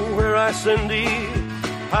 go where I send thee.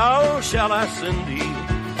 How shall I send thee?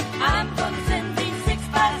 I'm gonna send thee 6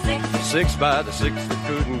 by 6. 6 by the 6 that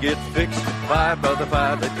couldn't get fixed. 5 by the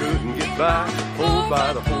 5 that couldn't get by. 4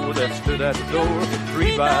 by the 4 that stood at the door.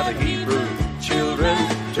 3 by the Hebrew children.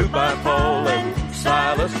 2 by Paul and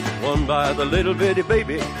Silas. 1 by the little bitty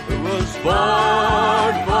baby who was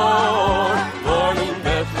born, born, born in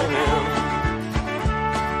Bethlehem.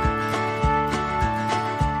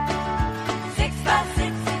 6 by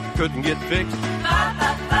 6. Couldn't get fixed. 5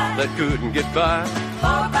 by 5. That couldn't get by.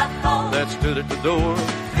 4 by 4. That stood at the door.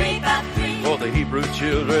 3 by 3. For the Hebrew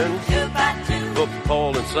children. 2 by 2. For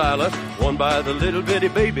Paul and Silas. 1 by the little bitty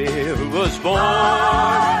baby who was born,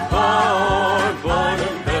 born, born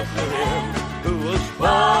in Bethlehem. Who was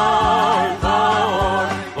born, born,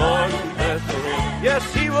 born in Bethlehem. Yes,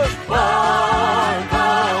 he was born,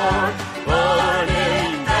 born, born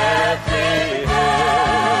in Bethlehem.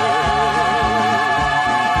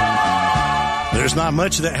 There's not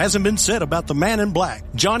much that hasn't been said about the Man in Black,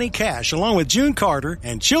 Johnny Cash, along with June Carter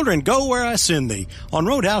and Children Go Where I Send Thee on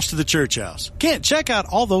Roadhouse to the Church House. Kent, check out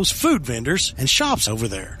all those food vendors and shops over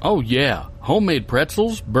there. Oh, yeah. Homemade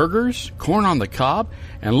pretzels, burgers, corn on the cob,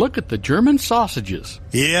 and look at the German sausages.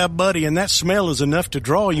 Yeah, buddy, and that smell is enough to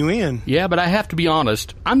draw you in. Yeah, but I have to be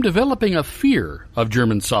honest, I'm developing a fear of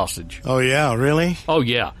German sausage. Oh, yeah, really? Oh,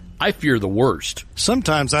 yeah. I fear the worst.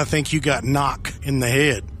 Sometimes I think you got knock in the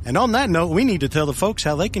head. And on that note, we need to tell the folks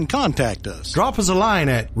how they can contact us. Drop us a line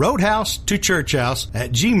at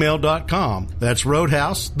roadhouse2churchhouse@gmail.com. That's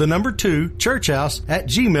roadhouse, the number 2,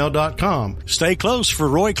 churchhouse@gmail.com. Stay close for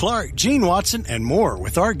Roy Clark, Gene Watson, and more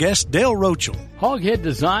with our guest Dale Rochel. Hoghead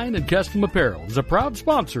Design and Custom Apparel is a proud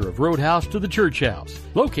sponsor of Roadhouse to the Church House,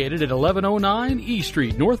 located at 1109 E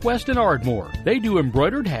Street, Northwest in Ardmore. They do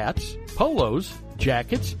embroidered hats, polos,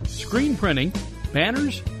 jackets, screen printing,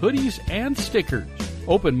 banners, hoodies, and stickers.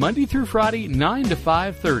 Open Monday through Friday, 9 to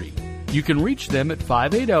 5:30. You can reach them at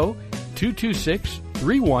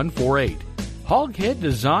 580-226-3148. Hoghead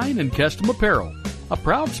Design and Custom Apparel, a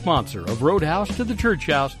proud sponsor of Roadhouse to the Church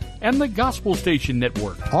House and the Gospel Station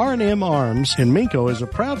Network. R&M Arms in Minko is a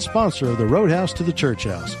proud sponsor of the Roadhouse to the Church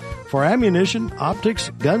House. For ammunition,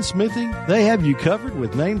 optics, gunsmithing, they have you covered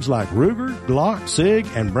with names like Ruger, Glock, Sig,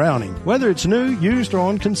 and Browning. Whether it's new, used, or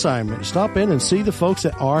on consignment, stop in and see the folks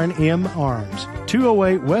at R&M Arms.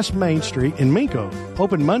 208 West Main Street in Minko.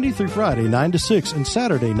 Open Monday through Friday, 9 to 6, and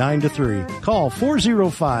Saturday, 9 to 3. Call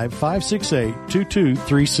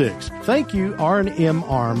 405-568-2236. Thank you, R&M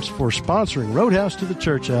Arms, for sponsoring Roadhouse to the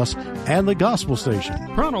Church House and the Gospel Station.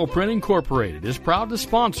 Pronto Print Incorporated is proud to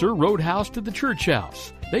sponsor Roadhouse to the Church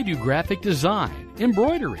House. They do graphic design,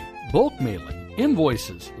 embroidery, bulk mailing,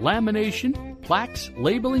 invoices, lamination, plaques,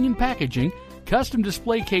 labeling and packaging, custom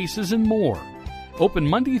display cases, and more. Open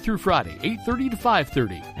Monday through Friday, 8:30 to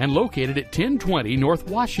 5:30, and located at 1020 North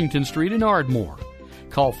Washington Street in Ardmore.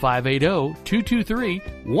 Call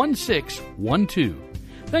 580-223-1612.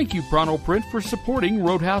 Thank you, Pronto Print, for supporting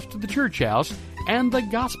Roadhouse to the Church House and the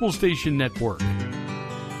Gospel Station Network.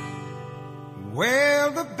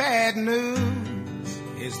 Well, the bad news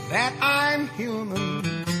is that I'm human.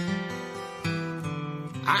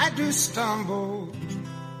 I do stumble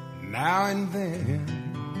now and then.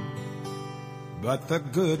 But the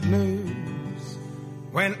good news,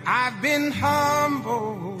 when I've been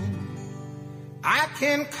humble, I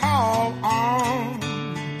can call on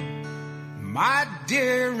my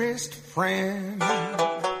dearest friend. I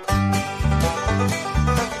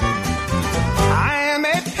am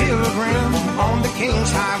a pilgrim on the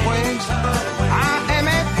King's highway. I am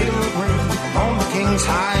a pilgrim on the King's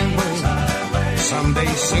highway.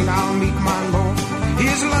 Someday soon I'll meet my Lord.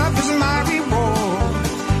 His love is my reward.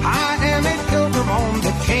 I am a pilgrim on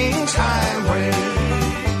the King's highway.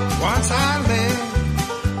 Once I lived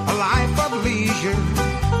a life of leisure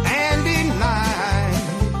and denied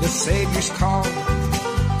the Savior's call.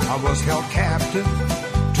 I was held captive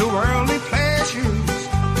to worldly pleasures,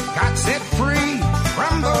 got set free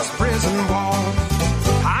from those prison walls.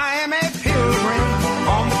 I am a pilgrim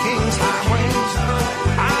on the King's highways.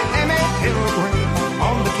 I am a pilgrim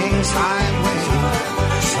on the King's highways.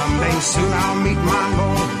 Someday soon I'll meet my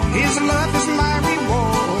Lord. His love is my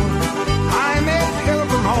reward. I'm a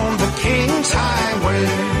pilgrim on the King's highway.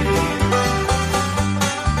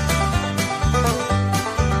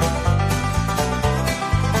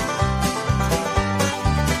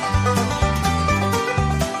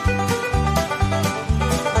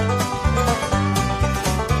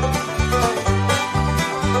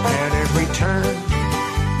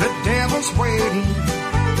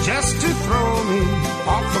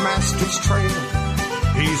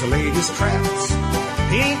 He's laid his traps.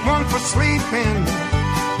 He ain't one for sleeping,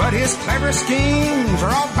 but his clever schemes are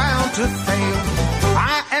all bound to fail.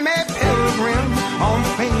 I am a pilgrim on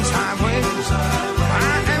the King's highways.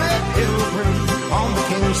 I am a pilgrim on the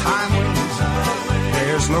King's highways.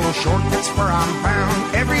 There's no shortcuts where I'm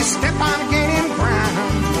bound. Every step I'm gaining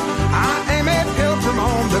ground. I am a pilgrim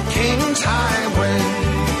on the King's highway.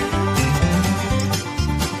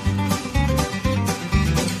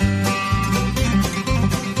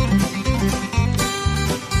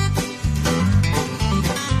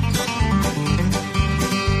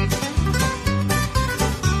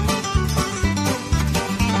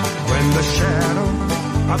 When the shadow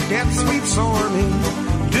of death sweeps o'er me,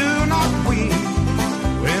 do not weep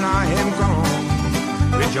when I am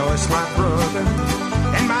gone. Rejoice, my brother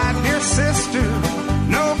and my dear sister,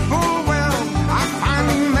 know full well I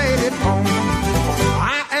finally made it home.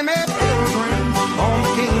 I am a pilgrim on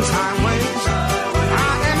the King's highways.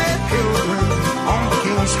 I am a pilgrim on the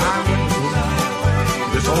King's highways.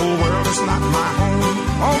 This old world is not my home.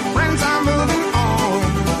 Oh, friends, I'm moving on.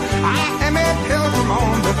 I am a pilgrim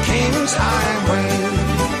on the King's highway.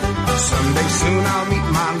 Someday soon I'll meet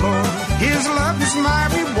my Lord. His love is my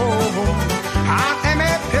reward. I am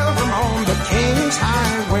a pilgrim on the King's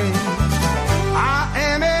highway. I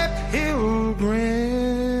am a pilgrim.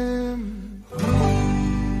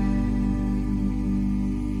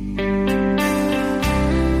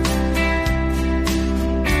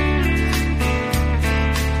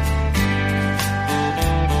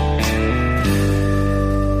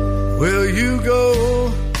 Will you go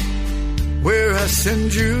where I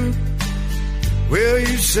send you? Will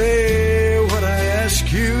you say what I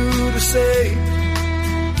ask you to say?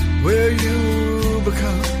 Will you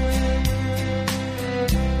become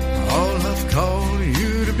all I've called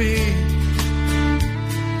you to be?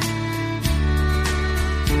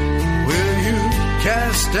 Will you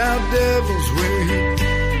cast out devils? Will you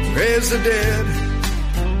raise the dead?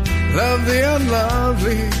 Love the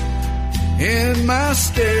unlovely in my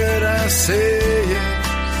stead? I say yes.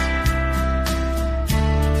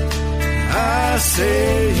 I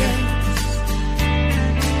say yes.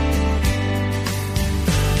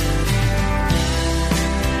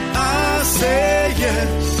 I say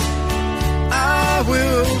yes. I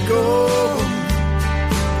will go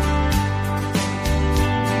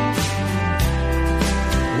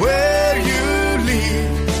where you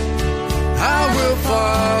lead. I will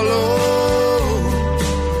follow.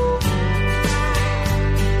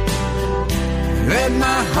 Let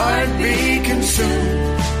my heart be consumed.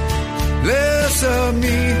 Less of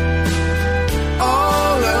me,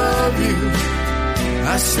 all of you.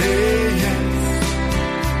 I say yes.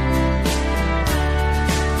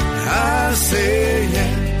 I say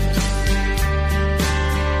yes.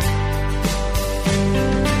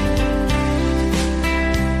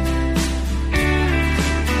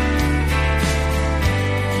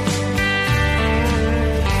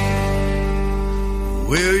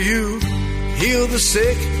 Will you heal the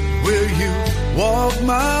sick? Will you walk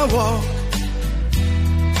my walk?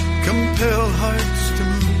 Compel hearts to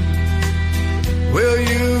move. Will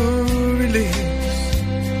you release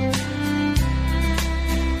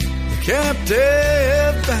the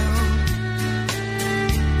captive bound?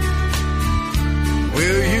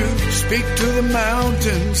 Will you speak to the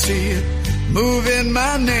mountain, see it move in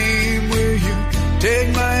my name? Will you take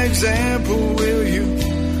my example? Will you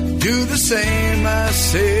do the same? I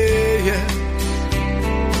say yes.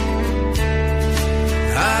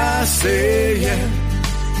 I say yes.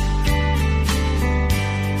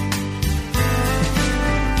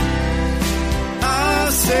 I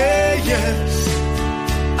say yes.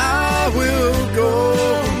 I will go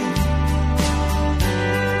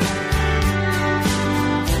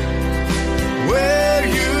where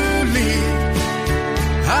you lead.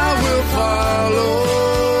 I will follow.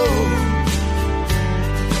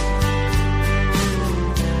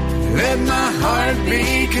 Let my heart be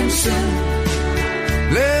consumed.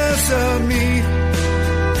 Less of me,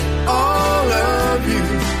 all of you.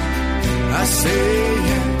 I say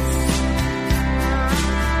yes.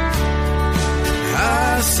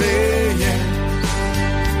 I say yes.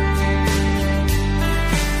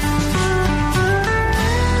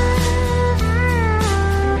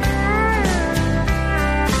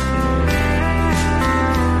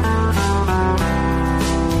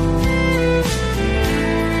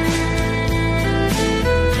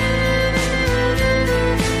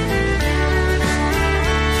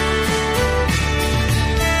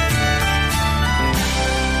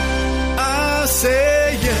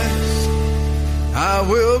 Say yes, I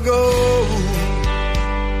will go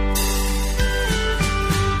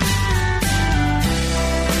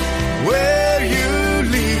where you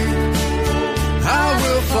lead.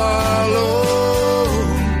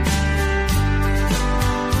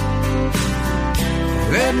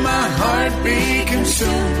 might be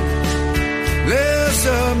consumed. Less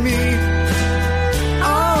of me,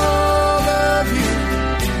 all of you.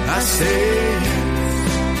 I say yes.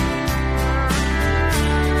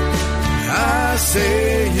 I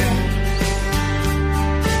say yes.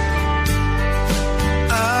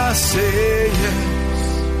 I say yes.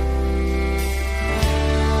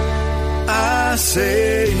 I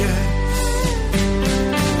say yes.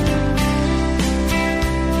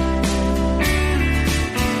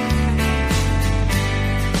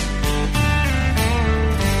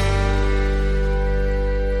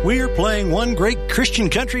 We're playing one great Christian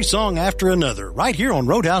country song after another right here on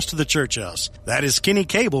Roadhouse to the Church House. That is Kenny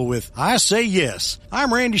Cable with I Say Yes.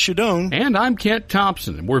 I'm Randy Shadoan. And I'm Kent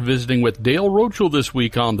Thompson, and we're visiting with Dale Rochel this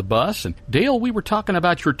week on the bus. And Dale, we were talking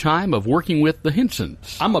about your time of working with the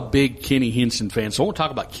Hensons. I'm a big Kenny Henson fan, so I want to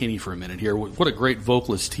talk about Kenny for a minute here. What a great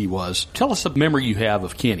vocalist he was. Tell us a memory you have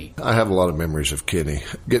of Kenny. I have a lot of memories of Kenny.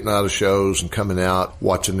 Getting out of shows and coming out,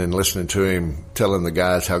 watching and listening to him, telling the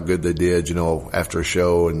guys how good they did, you know, after a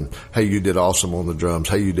show, and hey, you did awesome on the drums,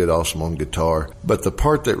 hey, you did awesome on guitar. But the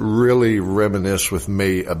part that really reminisced with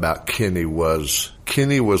me about Kenny was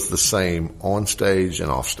the same on stage and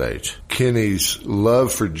off stage. Kenny's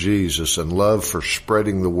love for Jesus and love for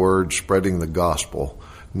spreading the word, spreading the gospel,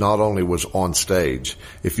 not only was on stage.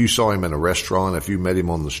 If you saw him in a restaurant, if you met him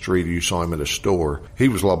on the street, or you saw him at a store, he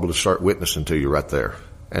was liable to start witnessing to you right there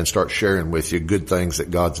and start sharing with you good things that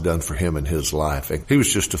God's done for him in his life. And he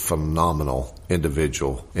was just a phenomenal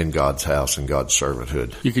individual in God's house and God's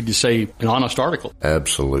servanthood. You could just say an honest article.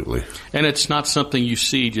 Absolutely. And it's not something you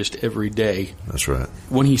see just every day. That's right.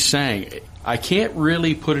 When he sang, I can't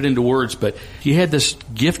really put it into words, but he had this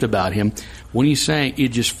gift about him. When he sang,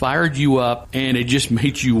 it just fired you up, and it just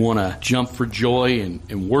made you want to jump for joy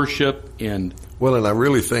and worship. Well, and I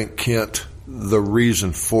really think, Kent, the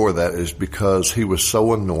reason for that is because he was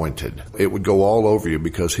so anointed. It would go all over you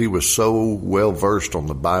because he was so well versed on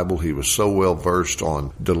the Bible. He was so well versed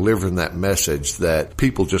on delivering that message that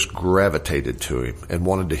people just gravitated to him and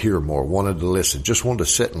wanted to hear more, wanted to listen, just wanted to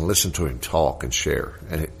sit and listen to him talk and share.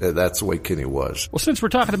 And that's the way Kenny was. Well, since we're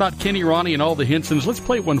talking about Kenny, Ronnie, and all the Hensons, let's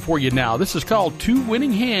play one for you now. This is called Two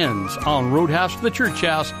Winning Hands on Roadhouse to the Church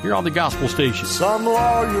House here on the Gospel Station. Some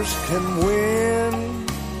lawyers can win,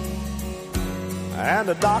 and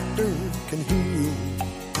a doctor can heal.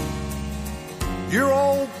 Your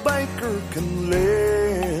old banker can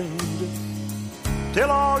lend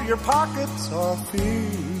till all your pockets are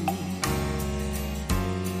filled.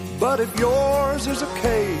 But if yours is a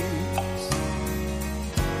case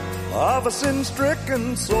of a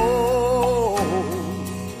sin-stricken soul,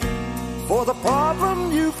 for the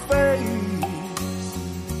problem you face,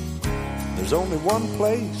 there's only one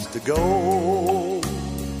place to go.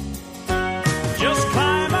 Just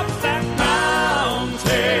climb up that mountain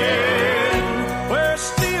where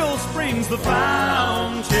still springs the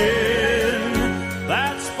fountain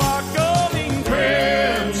that sparkling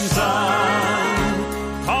crimson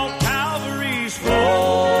called Calvary's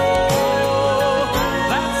flow.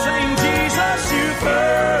 That same Jesus you've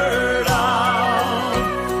heard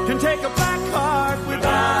of can take a black heart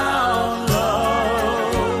without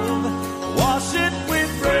love, wash it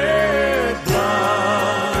with red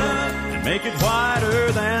blood, and make it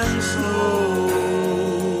whiter than snow.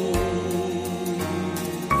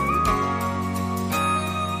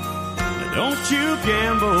 Now don't you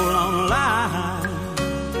gamble on life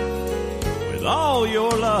with all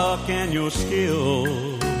your luck and your skill,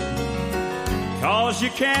 'cause you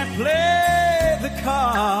can't play the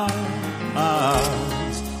cards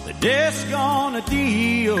that death's gonna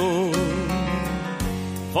deal.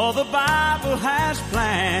 For the Bible has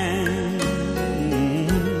planned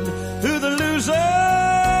who the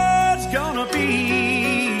loser's gonna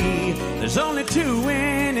be. There's only two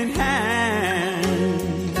winning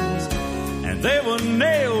hands, and they were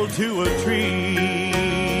nailed to a tree.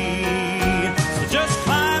 So just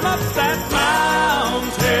climb up that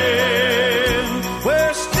mountain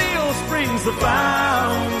where still springs the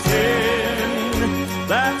fountain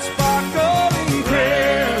that sparkling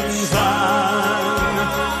crimson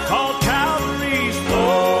called Calvary's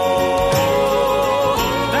flow.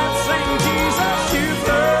 That same Jesus you've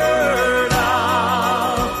heard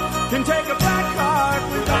of can take a black heart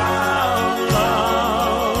without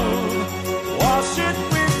love, wash it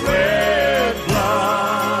with red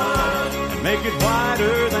blood, and make it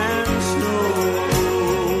whiter than snow.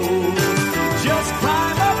 Just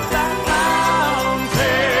climb up that mountain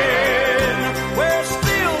where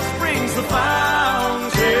still springs the fountain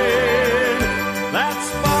that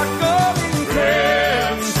sparkling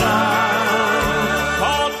crimson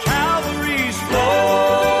called Calvary's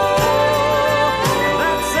flow.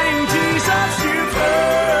 That same Jesus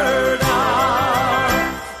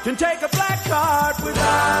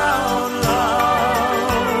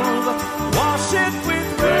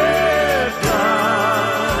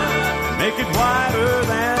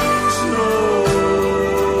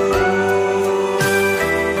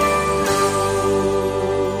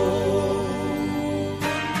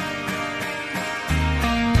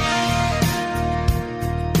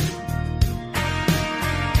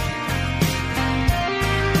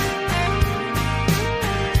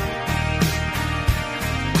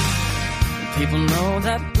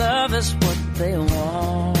they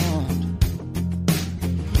want.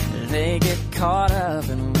 They get caught up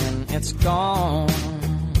in when it's gone.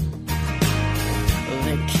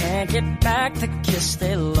 They can't get back the kiss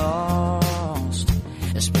they lost.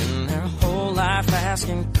 They spend their whole life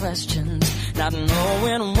asking questions, not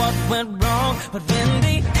knowing what went wrong. But when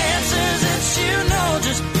the answers that you know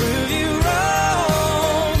just prove you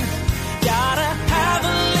wrong, gotta have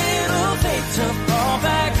a little faith to fall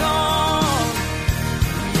back on.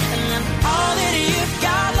 And then all that you've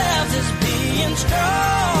got left is being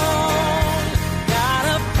strong.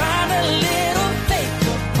 Gotta find a little faith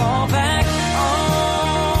to fall back on.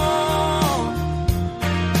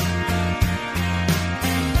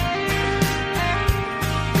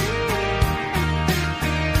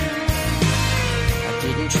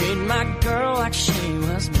 Treat my girl like she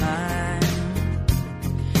was mine.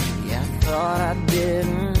 Yeah, I thought I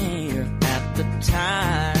didn't need her at the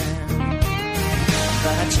time,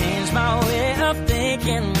 but I changed my way of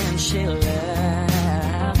thinking when she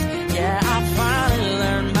left. Yeah, I finally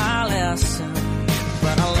learned my lesson,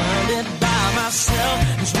 but I learned it by myself.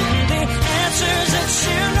 And when the answers that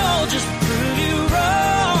you know just prove you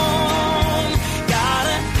wrong,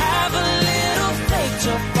 gotta have a little faith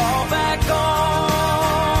to fall back on.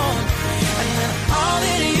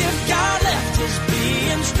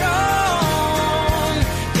 Strong,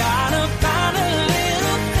 gotta find a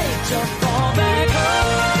little faith to fall back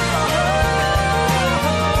on.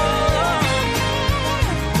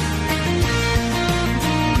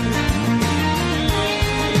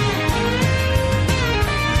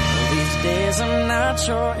 These days I'm not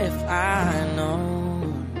sure if I know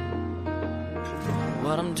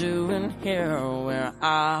what I'm doing here or where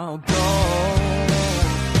I'll go.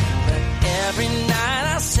 But every night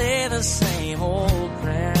I say the same old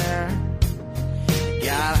prayer.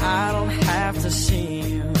 God, I don't have to see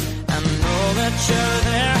you, I know that you're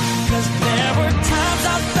there. 'Cause there were times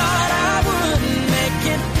I thought I wouldn't make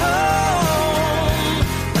it home,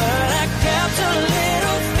 but I kept a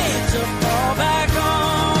little faith to fall back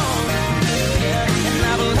on. Yeah, and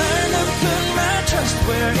I've learned to put my trust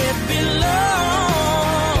where it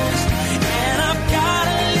belongs, and I've got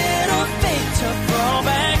a little faith to fall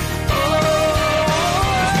back on.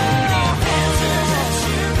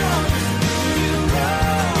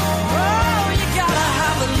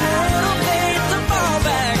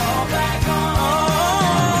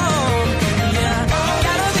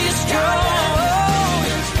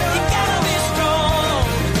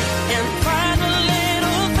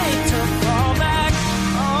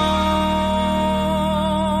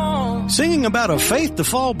 Singing about a faith to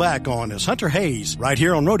fall back on is Hunter Hayes, right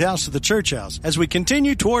here on Roadhouse to the Church House, as we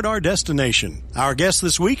continue toward our destination. Our guest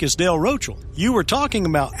this week is Dale Rochel. You were talking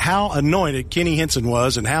about how anointed Kenny Henson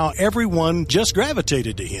was and how everyone just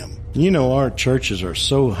gravitated to him. You know, our churches are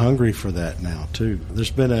so hungry for that now, too.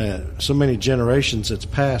 There's been so many generations that's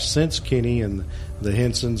passed since Kenny and the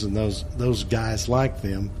Hensons and those guys like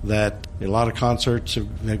them, that a lot of concerts,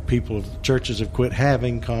 churches have quit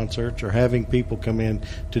having concerts or having people come in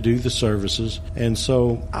to do the services. And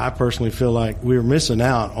so I personally feel like we're missing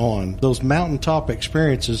out on those mountaintop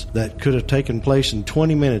experiences that could have taken place in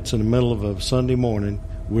 20 minutes in the middle of a Sunday morning.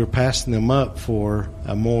 We're passing them up for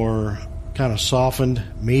a more kind of softened,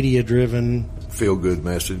 media-driven, feel-good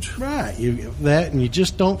message. Right. And you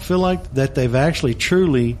just don't feel like that they've actually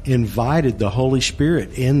truly invited the Holy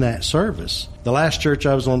Spirit in that service. The last church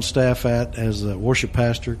I was on staff at as a worship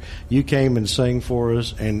pastor, you came and sang for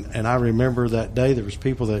us, and I remember that day there was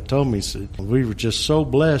people that told me, said, we were just so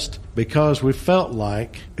blessed because we felt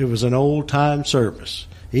like it was an old-time service.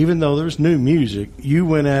 Even though there's new music, you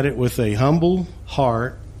went at it with a humble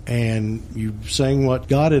heart, and you sang what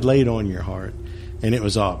God had laid on your heart, and it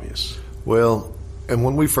was obvious. Well, and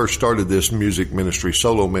when we first started this music ministry,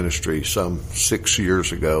 solo ministry, some 6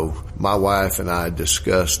 years ago, my wife and I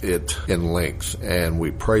discussed it in length, and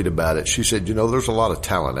we prayed about it. She said, there's a lot of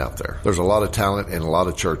talent out there. There's a lot of talent in a lot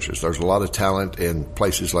of churches. There's a lot of talent in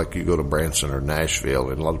places like you go to Branson or Nashville,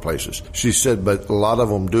 in a lot of places. She said, but a lot of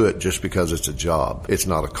them do it just because it's a job. It's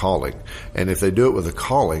not a calling. And if they do it with a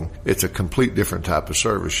calling, it's a complete different type of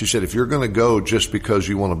service. She said, if you're going to go just because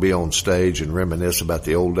you want to be on stage and reminisce about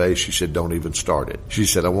the old days, she said, don't even start it. She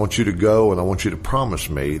said, I want you to go and I want you to promise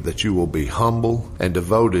me that you will be humble and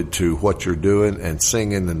devoted to what you're doing and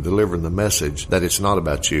singing and delivering the message, that it's not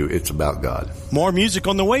about you, it's about God. More music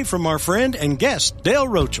on the way from our friend and guest, Dale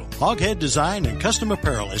Rochel. Hoghead Design and Custom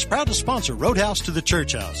Apparel is proud to sponsor Roadhouse to the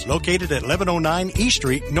Church House, located at 1109 East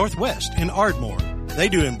Street Northwest in Ardmore. They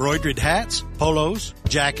do embroidered hats, polos,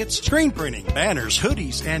 jackets, screen printing, banners,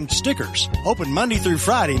 hoodies, and stickers. Open Monday through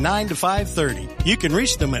Friday, 9 to 5:30. You can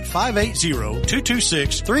reach them at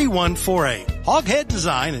 580-226-3148. Hoghead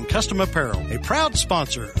Design and Custom Apparel, a proud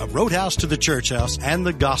sponsor of Roadhouse to the Church House and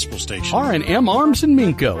the Gospel Station. R&M Arms in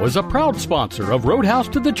Minco is a proud sponsor of Roadhouse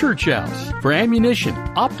to the Church House. For ammunition,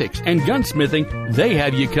 optics, and gunsmithing, they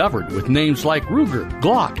have you covered with names like Ruger,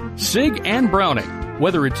 Glock, SIG, and Browning.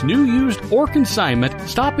 Whether it's new, used, or consignment,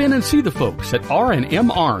 stop in and see the folks at R&M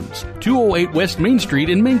Arms, 208 West Main Street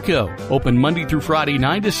in Minco. Open Monday through Friday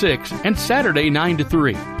 9 to 6 and Saturday 9 to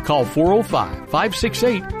 3. Call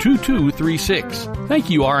 405-568-2236. Thank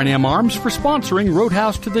you, R&M Arms, for sponsoring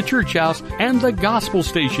Roadhouse to the Church House and the Gospel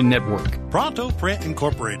Station Network. Pronto Print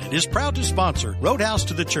Incorporated is proud to sponsor Roadhouse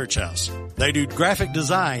to the Church House. They do graphic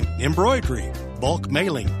design, embroidery, bulk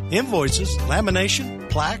mailing, invoices, lamination,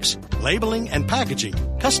 plaques, labeling, and packaging,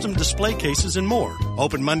 custom display cases, and more.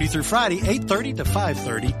 Open Monday through Friday, 8:30 to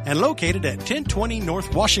 5:30, and located at 1020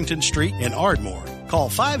 North Washington Street in Ardmore. Call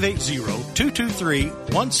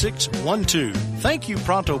 580-223-1612. Thank you,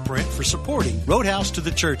 Pronto Print, for supporting Roadhouse to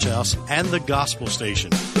the Church House and the Gospel Station.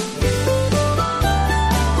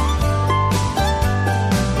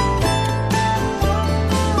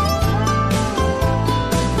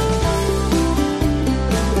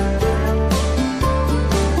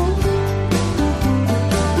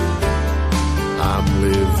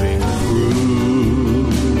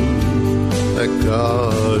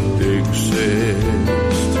 God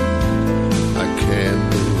exists. I can't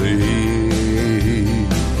believe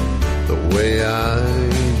the way I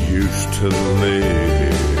used to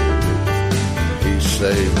live. He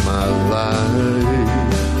saved my life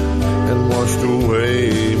and washed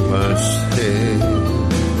away my sin.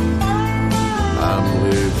 I'm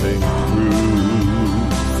living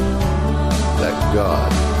proof that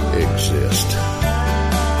God exists.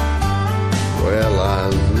 Well, I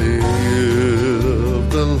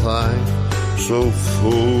lived a life so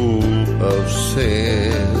full of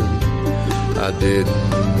sin. I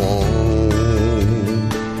didn't want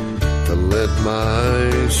to let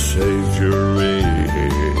my Savior in.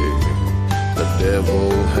 The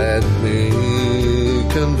devil had me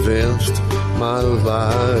convinced my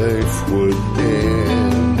life would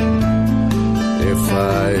end if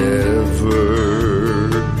I ever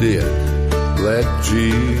did let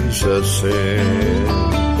Jesus in.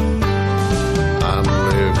 I'm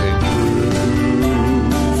living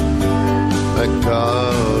proof that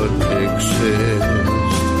God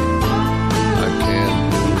exists. I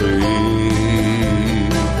can't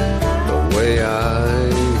believe the way I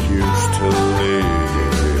used to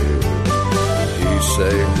live. He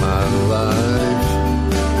saved my life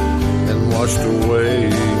and washed away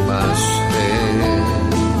my sin.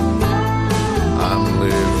 I'm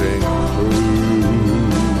living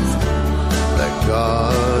proof that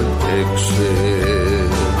God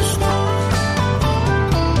exists.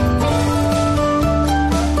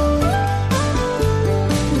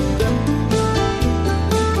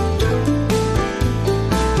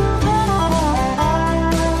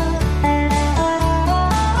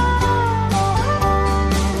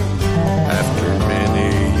 After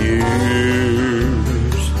many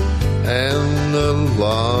years and a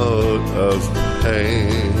lot of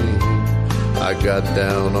pain, I got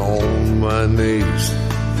down on my knees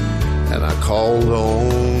and I called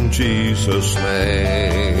on Jesus'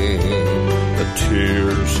 name. The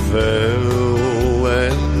tears fell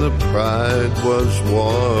and the pride was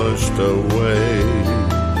washed away.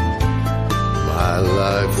 My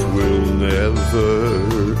life will never,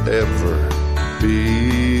 ever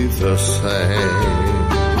be the same.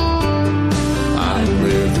 I'm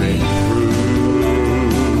living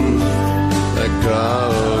proof that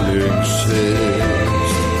God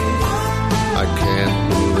exists. I can't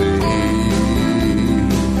believe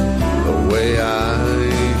the way I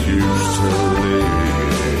used to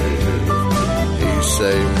live. He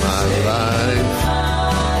saved my life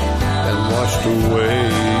and washed away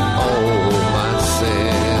all my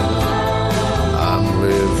sin. I'm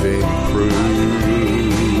living proof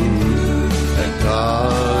that God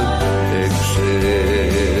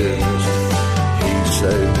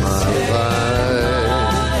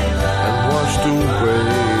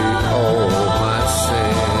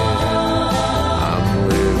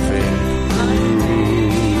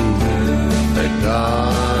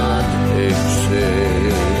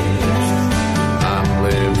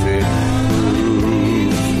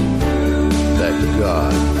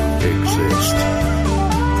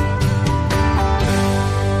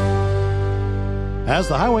As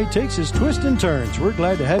the highway takes its twists and turns, we're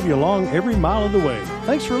glad to have you along every mile of the way.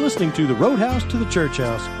 Thanks for listening to the Roadhouse to the Church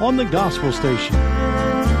House on the Gospel Station.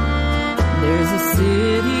 There's a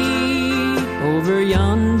city over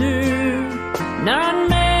yonder, not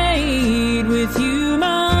made with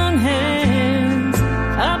human hands,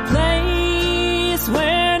 a place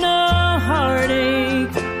where no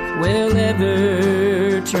heartache will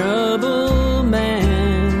ever trouble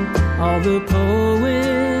man. All the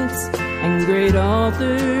poets and great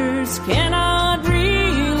authors cannot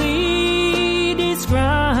really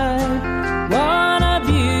describe what a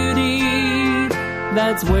beauty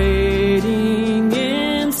that's waiting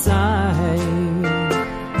inside.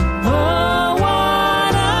 Oh,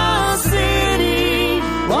 what a city,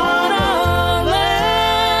 what a land.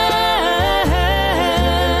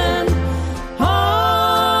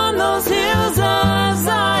 On those hills of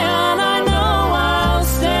Zion, I know I'll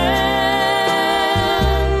stand.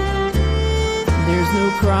 There's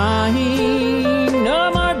no crying,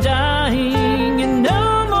 no more dying, and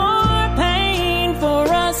no more pain for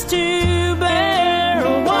us to bear.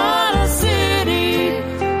 Oh, what a city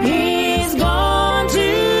He's gone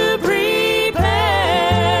to prepare.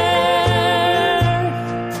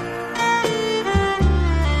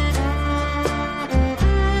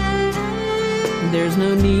 There's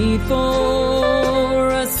no need for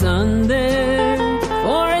a sun there,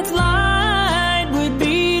 for its light would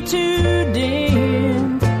be too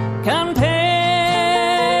dim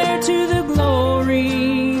compared to the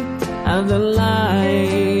glory of the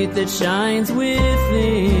light that shines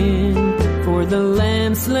within. For the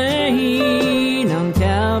Lamb slain on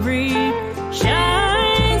Calvary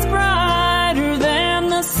shines brighter than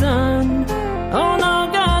the sun. Oh no,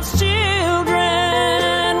 God's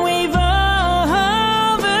children, we've overcome.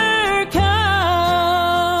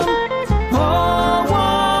 Oh,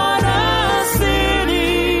 what a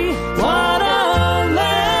city, what a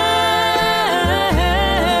land.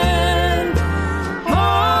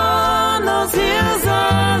 On those hills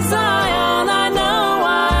of Zion, I know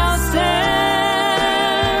I'll stand.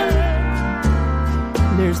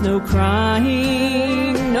 There's no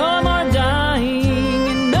crying, no more dying,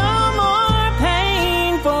 and no more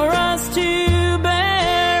pain for us to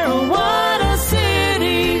bear. Oh, what a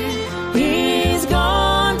city He's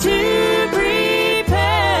gone to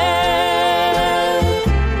prepare.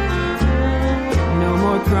 No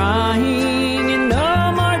more crying and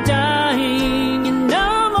no more dying and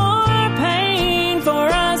no more pain for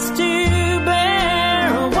us to bear.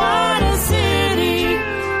 Oh, what a city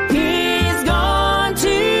He's gone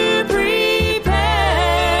to prepare.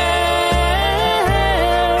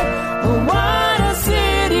 Oh, what a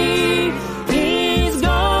city He's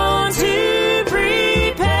gone to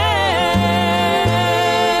prepare.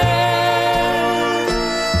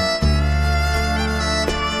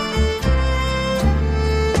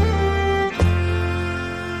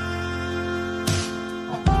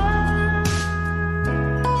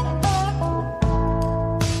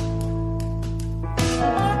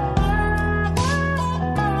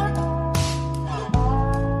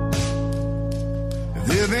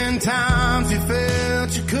 There've been times you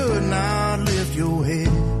felt you could not lift your head,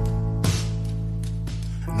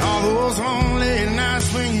 and all those lonely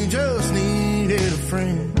nights when you just needed a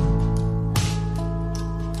friend.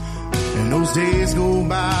 And those days go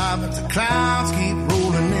by, but the clouds keep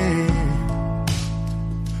rolling in.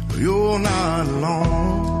 You're not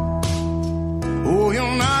alone. Oh,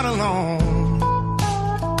 you're not alone.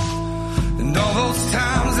 And all those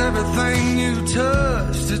times, everything you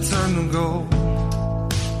touched, it turned to gold.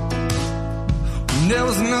 There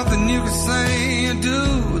was nothing you could say or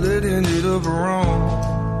do that ended up wrong.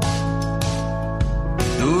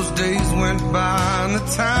 Those days went by and the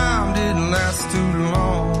time didn't last too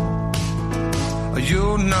long.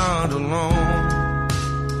 You're not alone.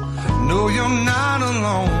 No, you're not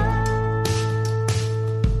alone.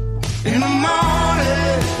 In the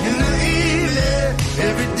morning, in the evening,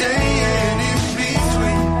 every day and in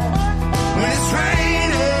between. When it's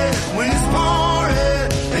raining, when it's pouring,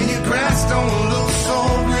 and your grass don't look so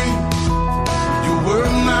green. Your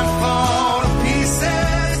world might fall to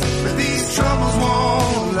pieces, but these troubles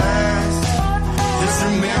won't last. Just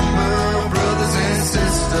remember, brothers and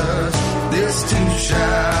sisters, this too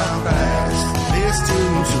shall pass. This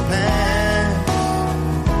too shall pass.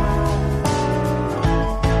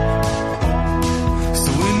 So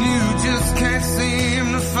when you just can't seem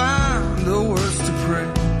to find the words to pray,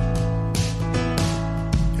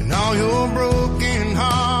 and all your broken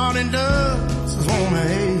heart and does is wanna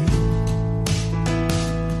hate,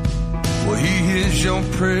 well, He hears your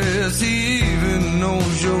prayers, He even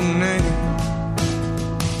knows your name.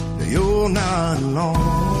 You're not alone.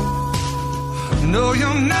 know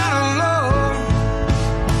you're not alone.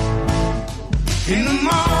 In the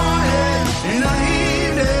morning, in the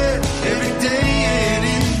evening, every day and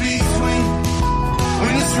in between.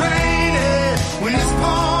 When it's raining, when it's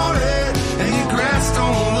pouring, and your grass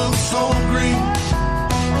don't look so green.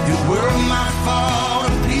 Your world might fall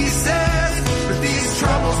to pieces, but these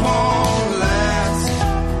troubles won't last.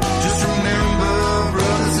 Just remember,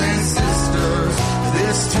 brothers and sisters,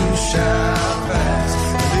 this too shall pass.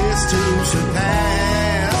 This too shall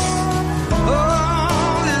pass. Oh,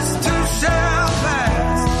 this too shall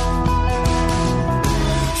pass.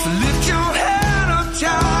 So lift your head up,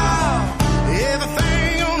 child.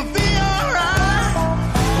 Everything gonna be alright.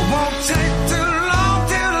 It won't take too long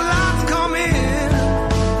till the lights come in.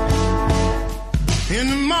 In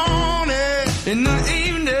the morning, in the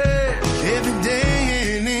evening, every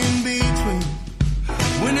day and in between.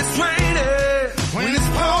 When it's raining, when it's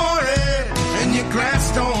pouring, and your grass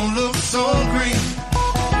don't look so green.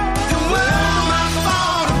 The world might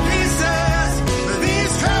fall to pieces, but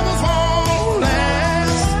these troubles won't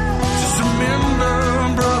last. Just remember,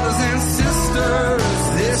 brothers and sisters,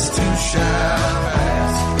 this too shall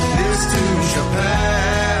pass. This too shall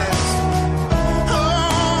pass.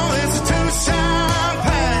 Oh, this too shall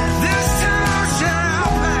pass. This too shall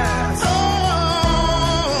pass.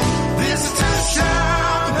 Oh, this too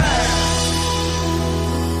shall pass.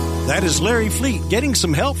 That is Larry Fleet getting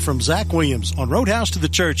some help from Zach Williams on Roadhouse to the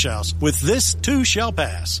Church House with This Too Shall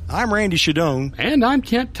Pass. I'm Randy Shadoan. And I'm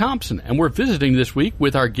Kent Thompson, and we're visiting this week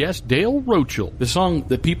with our guest, Dale Rochel. The song,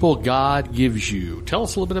 The People God Gives You. Tell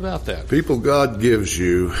us a little bit about that. People God Gives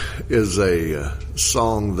You is a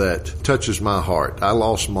song that touches my heart. I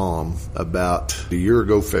lost Mom about a year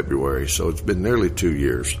ago February, so it's been nearly 2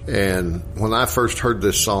 years. And when I first heard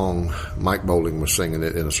this song, Mike Bowling was singing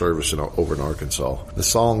it in a service over in Arkansas. The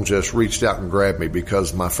song just reached out and grabbed me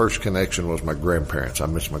because my first connection was my grandparents. I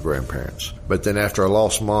miss my grandparents. But then after I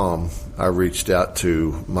lost Mom, I reached out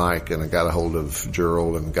to Mike and I got a hold of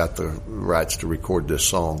Gerald and got the rights to record this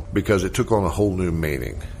song because it took on a whole new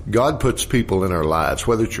meaning. God puts people in our lives,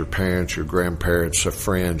 whether it's your parents, your grandparents, a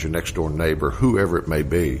friend, your next door neighbor, whoever it may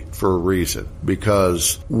be, for a reason.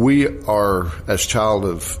 Because we are, as child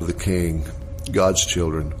of the King, God's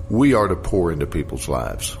children, we are to pour into people's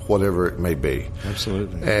lives, whatever it may be.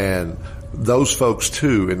 Absolutely. And those folks,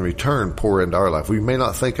 too, in return, pour into our life. We may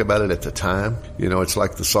not think about it at the time. You know, it's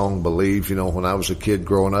like the song Believe. You know, when I was a kid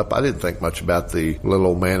growing up, I didn't think much about the little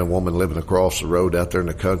old man and woman living across the road out there in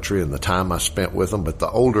the country and the time I spent with them. But the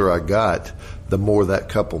older I got, the more that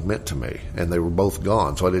couple meant to me. And they were both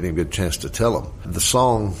gone, so I didn't even get a chance to tell them. The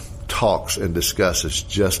song talks and discusses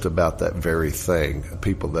just about that very thing.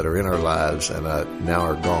 People that are in our lives and now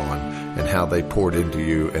are gone, and how they poured into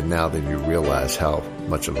you, and now then you realize how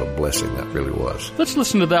much of a blessing that really was. Let's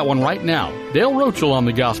listen to that one right now. Dale Rochel on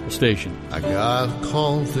the Gospel Station. I got a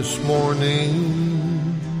call this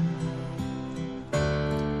morning.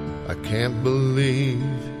 I can't believe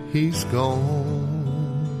he's gone.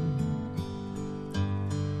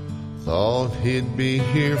 Thought he'd be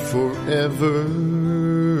here forever,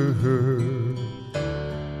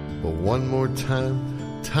 but one more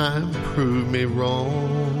time proved me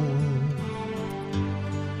wrong.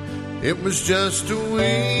 It was just a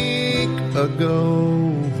week ago.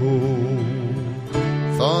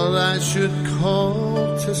 Thought I should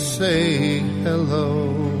call to say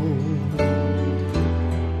hello,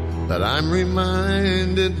 but I'm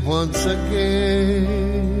reminded once again,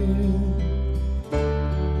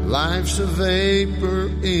 life's a vapor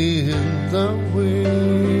in the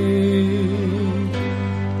wind.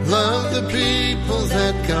 Love the people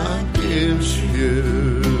that God gives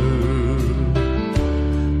you.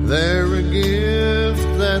 They're a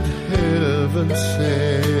gift that heaven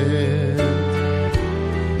sent.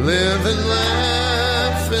 Live and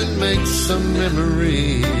laugh and make some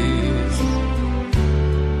memories.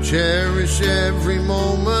 Cherish every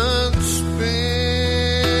moment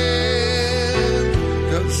spent.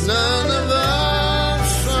 'Cause none of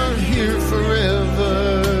us are here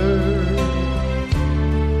forever,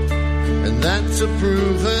 and that's a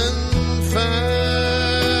proven fact.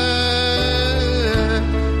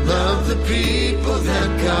 Love the people that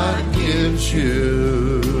God gives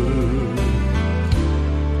you,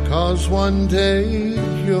 'cause one day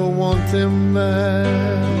you'll want them back.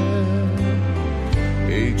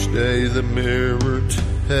 Each day the mirror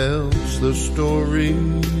tells the story.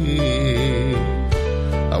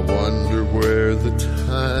 I wonder where the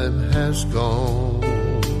time has gone.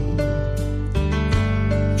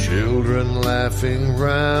 Children laughing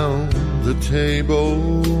round the table,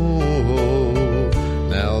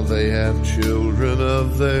 now they have children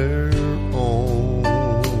of their own.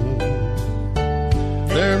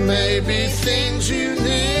 There may be things you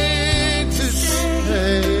need to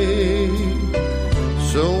say.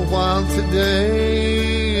 So while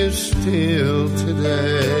today is still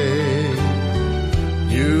today,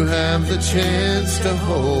 you have the chance to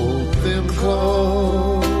hold them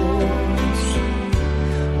close.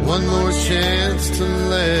 One more chance to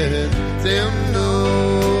let them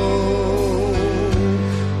know.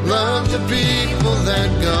 Love the people that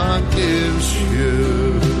God gives you.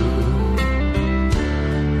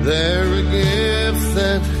 They're a gift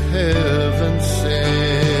that heaven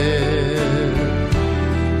sent.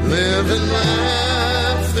 Live and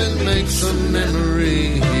laugh and make some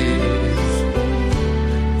memories.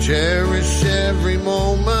 Cherish every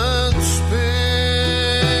moment spent.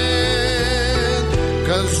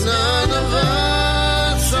 'Cause none of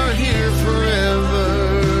us are here forever.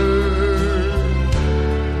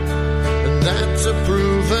 And that's a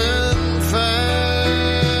proven fact.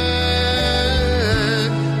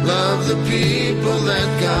 Love the people that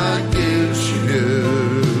God gives you.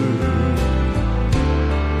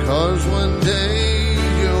 'Cause one day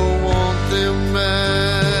you'll want them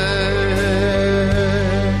back.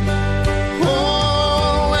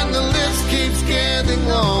 Oh, and the list keeps getting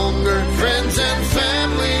longer. Friends and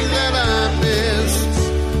family that I miss.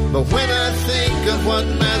 But when I think of what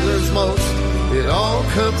matters most, it all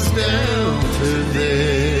comes down to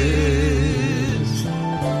this.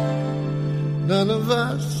 None of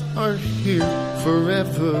us are here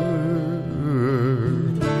forever.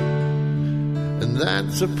 And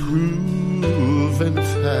that's a proven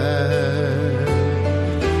fact.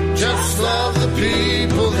 Just love the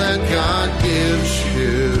people that God gives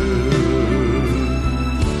you.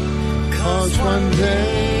 'Cause one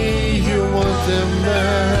day you want them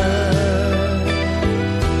back.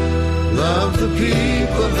 Love the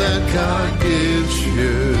people that God gives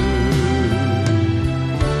you.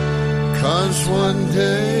 'Cause one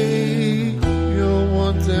day you'll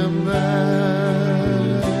want them back.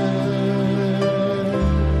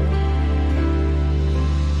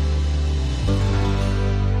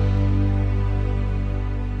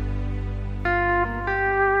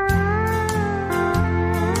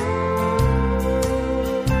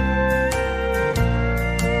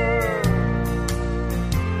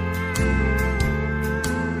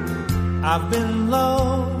 I've been low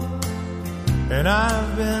and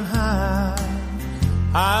I've been high.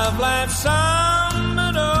 I've laughed some,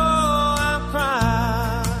 but oh, I've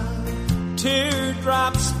cried.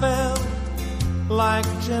 Teardrops fell like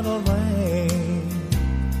gentle rain,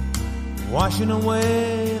 washing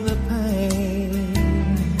away the pain.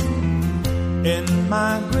 In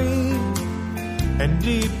my grief and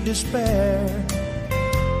deep despair,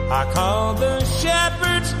 I called the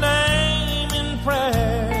shepherd's name in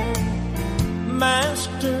prayer.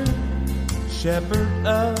 Master, shepherd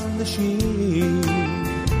of the sheep,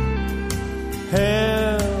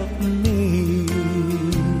 help me.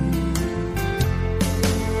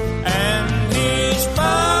 And he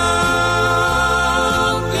spoke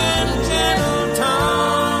in gentle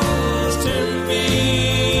tones to me.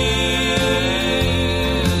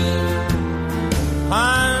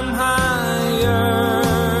 I'm higher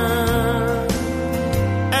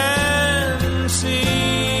and see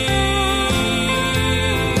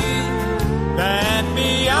that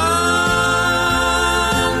beyond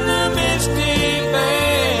the misty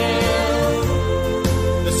veil,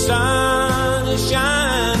 the sun is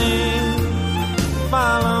shining.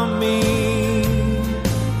 Follow me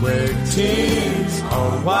where tears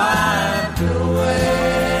are wiped away.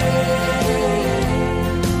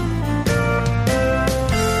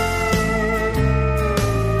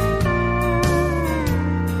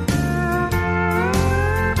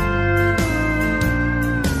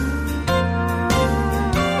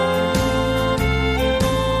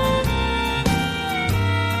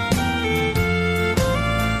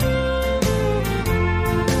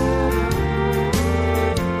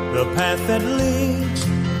 The path that leads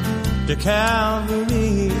to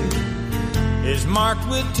Calvary is marked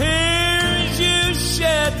with tears you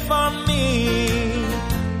shed for me.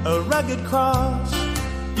 A rugged cross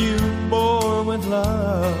you bore with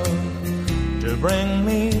love to bring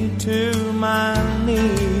me to my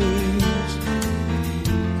knees.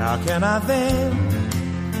 How can I then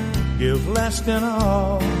give less than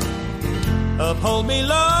all? Uphold me,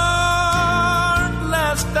 Lord,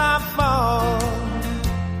 lest I fall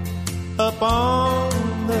up on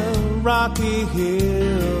the rocky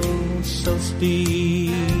hill so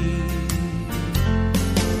steep.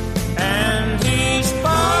 And he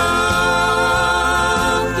spoke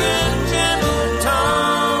in gentle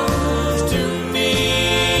tones to me.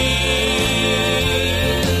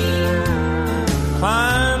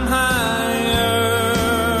 Climb higher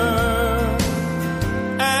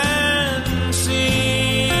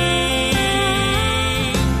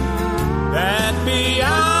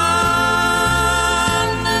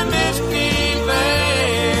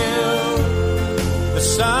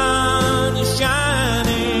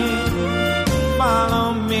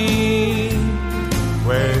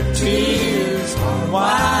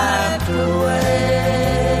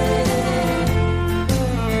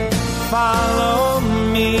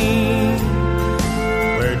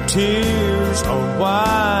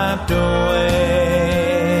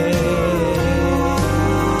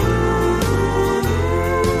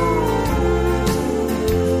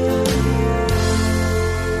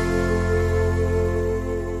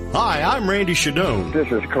I'm Randy Shadoan.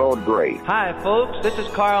 This is Claude Gray. Hi, folks. This is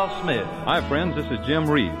Carl Smith. Hi, friends. This is Jim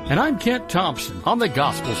Reeves. And I'm Kent Thompson on the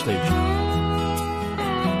Gospel Station.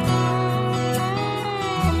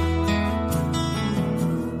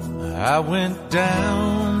 I went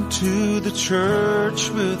down to the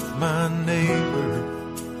church with my neighbor,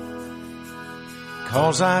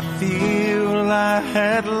 'cause I feel I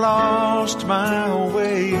had lost my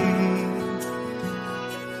way.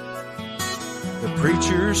 The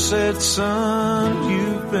preacher said, "Son,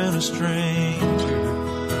 you've been a stranger.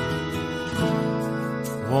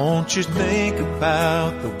 Won't you think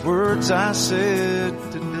about the words I said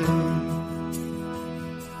today?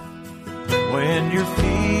 When your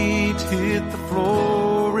feet hit the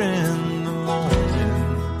floor in the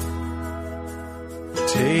morning,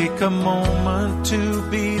 take a moment to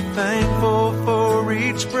be thankful for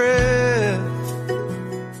each breath.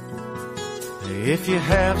 If you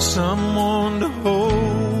have someone to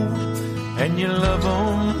hold and you love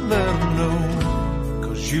them, let them know,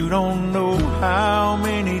 'cause you don't know how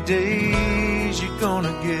many days you're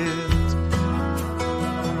gonna get.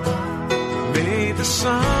 May the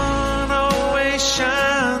sun always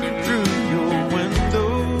shine through your window,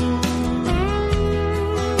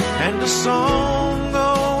 and a song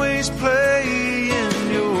always play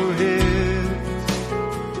in your head.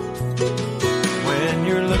 When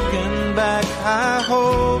you're looking back, I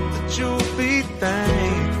hope that you'll be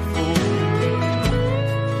thankful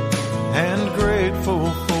and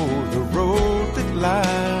grateful for the road that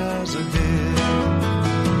lies ahead.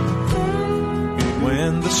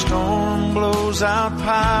 When the storm blows out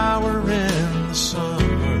power in the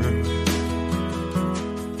summer,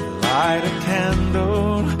 light a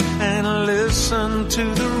candle and listen to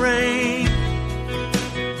the rain.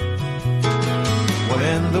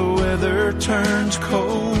 When the weather turns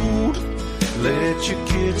cold, let your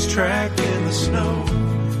kids track in the snow,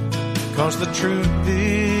 'cause the truth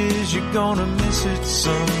is you're gonna miss it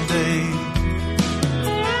someday.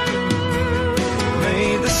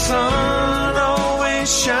 May the sun always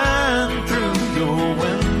shine through your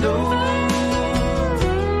window,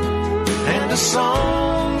 and a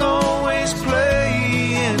song always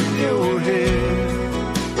play in your head.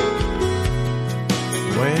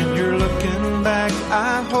 When you're looking back,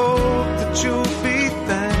 I hope that you'll be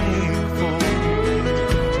thankful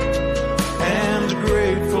and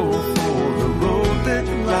grateful for the road that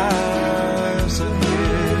lies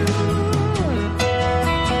ahead.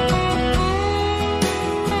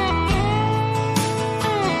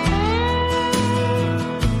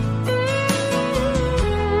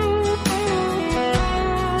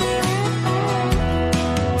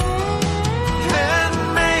 And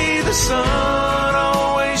may the sun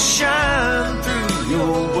always shine through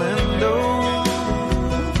your window,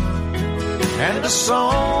 and a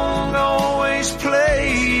song always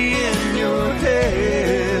play in your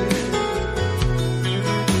head.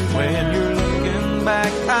 When you're looking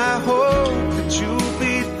back, I hope that you'll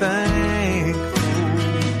be thankful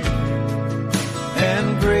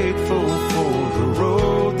and grateful for the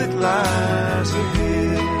road that lies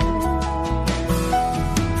ahead.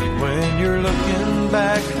 When you're looking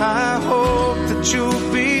back, I hope that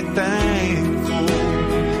you'll be thankful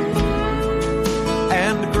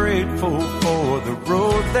and grateful for the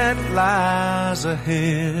road that lies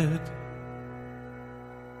ahead.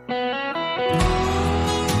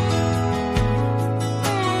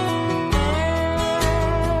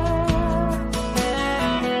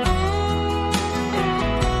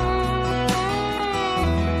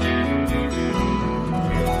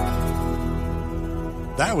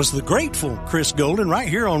 That was the grateful Chris Golden right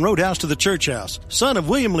here on Roadhouse to the Church House, son of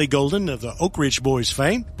William Lee Golden of the Oak Ridge Boys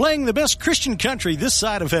fame, playing the best Christian country this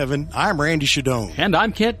side of heaven. I'm Randy Shadoan. And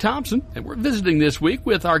I'm Kent Thompson, and we're visiting this week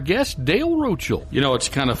with our guest, Dale Rochel. You know, it's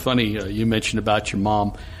kind of funny, you mentioned about your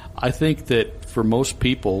mom. I think that for most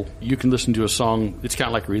people, you can listen to a song, it's kind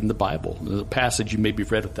of like reading the Bible. The passage you maybe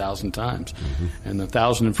read 1,000 times. Mm-hmm. And the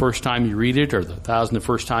 1,001st time you read it or the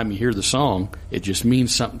 1,001st time you hear the song, it just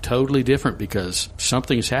means something totally different because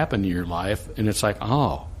something's happened in your life, and it's like,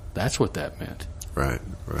 oh, that's what that meant. Right.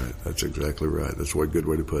 That's exactly right. That's a good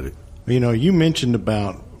way to put it. You know, you mentioned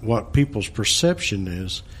about what people's perception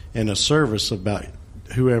is in a service about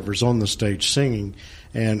whoever's on the stage singing,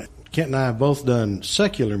 and Kent and I have both done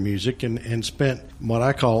secular music and spent what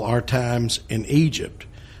I call our times in Egypt.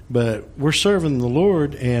 But we're serving the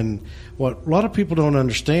Lord, and what a lot of people don't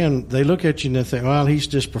understand, they look at you and they think, well, he's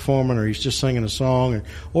just performing or he's just singing a song,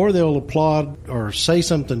 or they'll applaud or say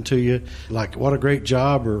something to you like, what a great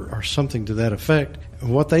job, or something to that effect.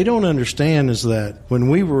 What they don't understand is that when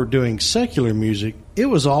we were doing secular music, it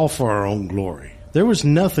was all for our own glory. There was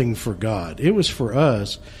nothing for God. It was for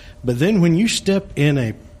us. But then when you step in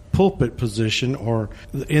a pulpit position or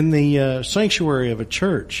in the sanctuary of a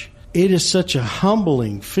church, it is such a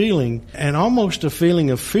humbling feeling and almost a feeling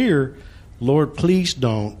of fear. Lord, please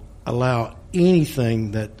don't allow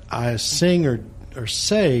anything that I sing or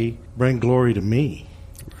say bring glory to me.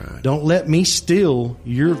 Right. Don't let me steal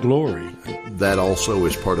your glory. That also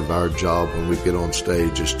is part of our job when we get on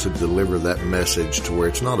stage, is to deliver that message to where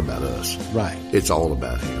it's not about us. Right. It's all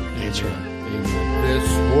about Him. That's right. This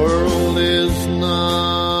world is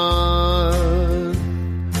not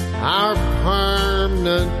our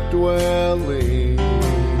permanent dwelling.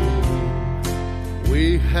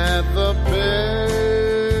 We have a better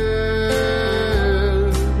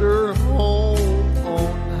home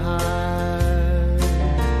on high.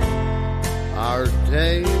 Our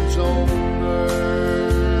days on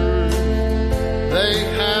earth, they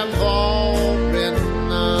have all been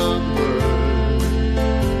numbered,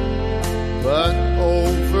 but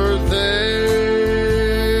over there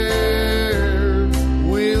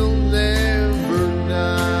we'll never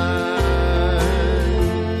die.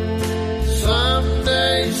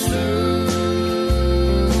 Someday soon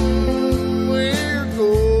we're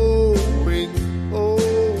going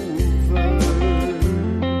over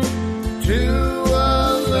to a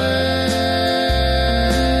land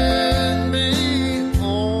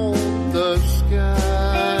beyond the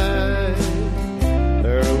sky.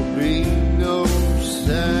 There'll be no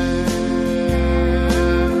sad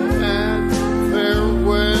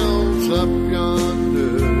farewells up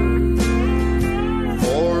yonder,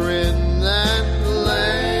 for in that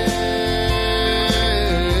land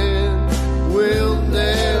we'll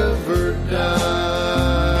never die.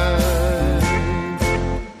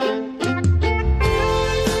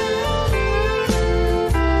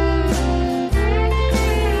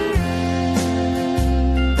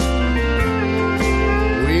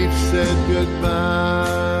 We've said goodbye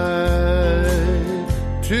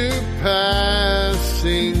to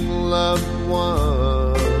passing loved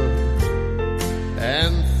ones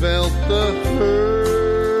and felt the hurt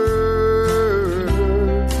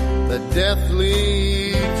that death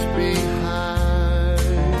leaves behind.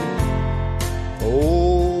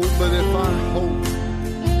 Oh, but if our hope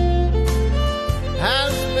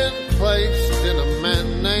has been placed in a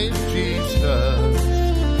man named Jesus,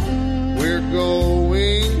 we're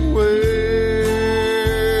going where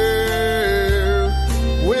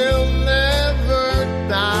we'll never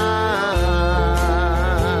die.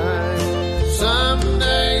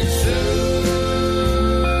 Someday soon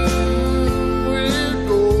we're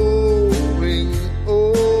going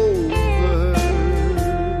over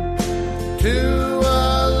to a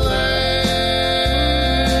land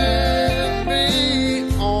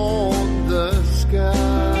beyond the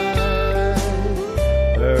sky.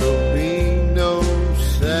 There'll be no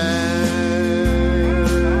sad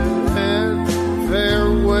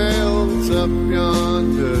farewells up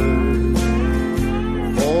yonder,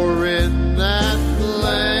 for in that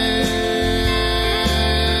land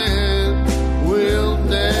we'll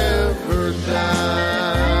never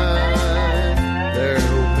die.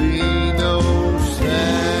 There'll be no sad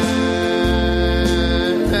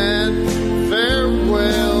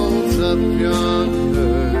farewells up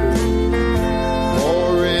yonder,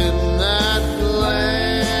 for in that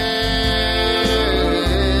land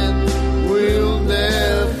we'll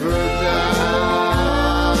never die.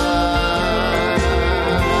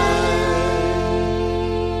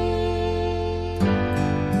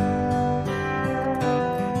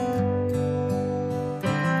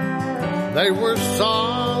 They were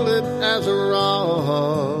solid as a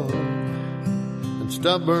rock and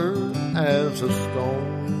stubborn as a stone,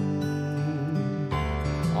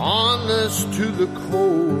 honest to the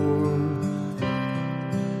core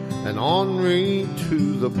and ornery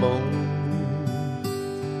to the bone.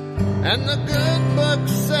 And the good book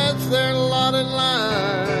says their lot in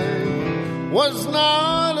life was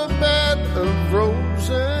not a bed of roses.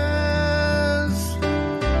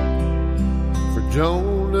 For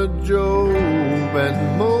Jonah, Job,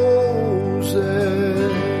 and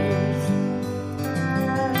Moses.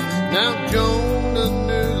 Now Jonah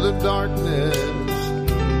knew the darkness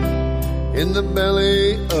in the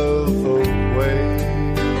belly of a whale.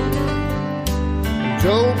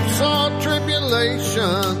 Job saw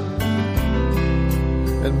tribulation,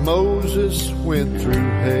 and Moses went through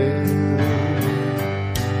hell.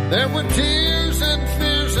 There were tears and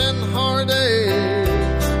fears and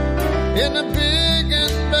heartaches in a big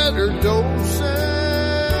and better doses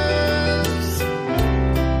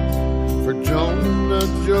for Jonah,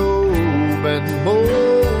 Job, and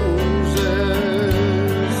Moses.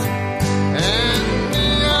 And the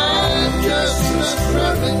unjust,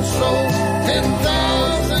 struggling soul,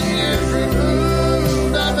 10,000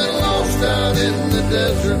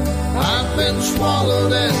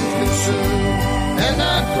 soon. And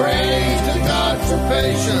I pray to God for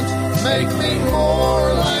patience. Make me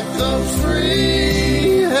more like those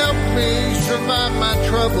three. Help me survive my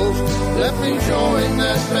troubles. Let me join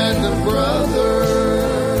that band of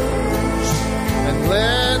brothers. And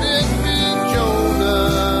let it be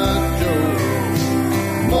Jonah,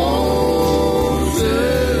 Joe,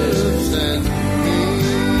 Moses, and me.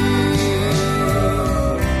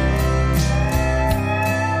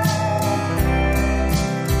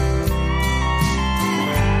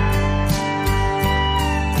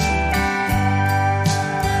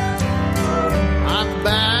 I've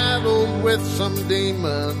battled with some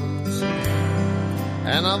demons,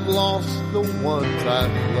 and I've lost the ones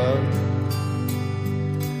I've loved.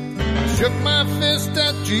 I shook my fist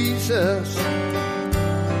at Jesus,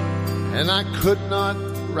 and I could not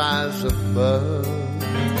rise above.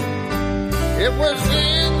 It was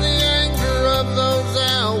in the anger of those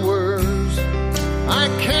hours I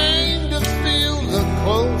came to feel the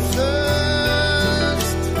closest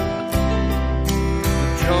to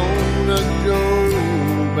Jonah,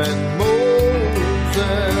 Job, and Moses.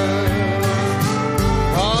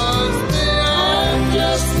 'Cause I'm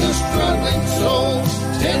just a struggling soul,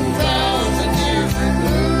 10,000 years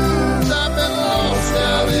removed. I've been lost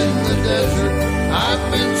out in the desert.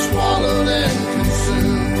 I've been swallowed and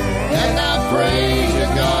consumed. And I pray to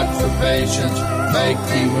God for patience. Make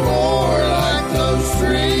me more like those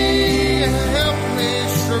three. Help me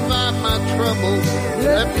survive my troubles.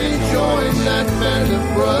 Let me join that band of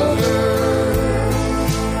brothers.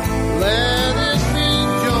 Let it be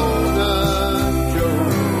Jonah,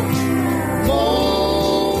 Job,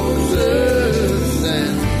 Moses,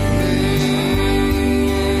 and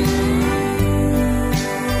me.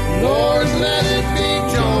 Lord, let it be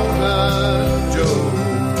Jonah, Job,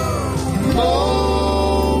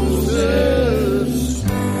 Moses,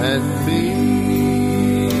 and me.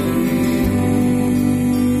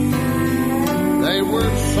 They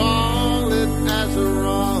were solid as a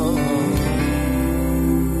rock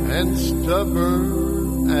and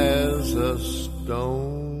stubborn as a stone.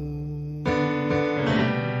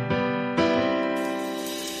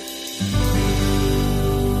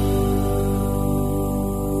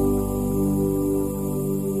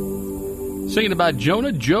 Singing about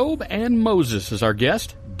Jonah, Job, and Moses as our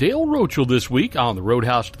guest, Dale Rochel this week on the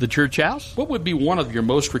Roadhouse to the Church House. What would be one of your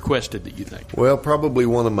most requested that you think? Well, probably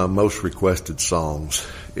one of my most requested songs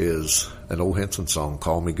is an old Henson song,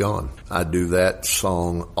 Call Me Gone. I do that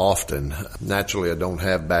song often. Naturally, I don't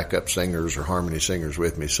have backup singers or harmony singers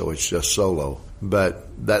with me, so it's just solo. But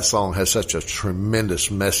that song has such a tremendous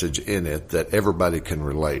message in it that everybody can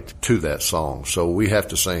relate to that song. So we have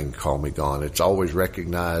to sing Call Me Gone. It's always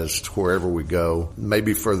recognized wherever we go.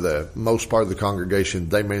 Maybe for the most part of the congregation,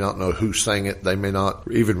 they may not know who sang it. They may not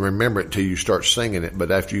even remember it till you start singing it.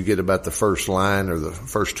 But after you get about the first line or the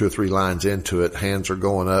first 2 or 3 lines into it, hands are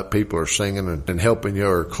going up, people are singing and helping you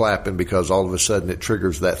or clapping, because all of a sudden it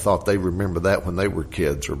triggers that thought. They remember that when they were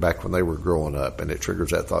kids or back when they were growing up, and it triggers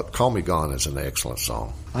that thought. Call Me Gone is an excellent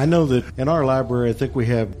song. I know that in our library, I think we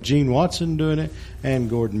have Gene Watson doing it and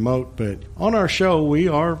Gordon Mote, but on our show, we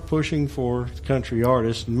are pushing for country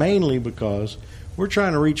artists, mainly because we're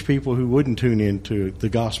trying to reach people who wouldn't tune into the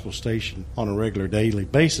gospel station on a regular daily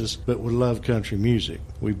basis, but would love country music.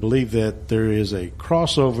 We believe that there is a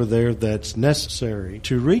crossover there that's necessary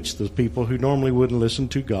to reach the people who normally wouldn't listen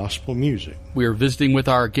to gospel music. We are visiting with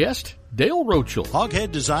our guest, Dale Rochel.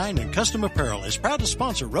 Hoghead Design and Custom Apparel is proud to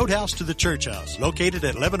sponsor Roadhouse to the Church House, located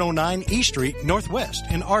at 1109 East Street Northwest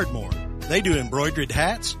in Ardmore. They do embroidered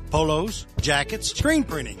hats, polos, jackets, screen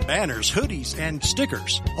printing, banners, hoodies, and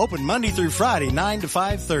stickers. Open Monday through Friday, 9 to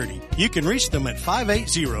 5:30. You can reach them at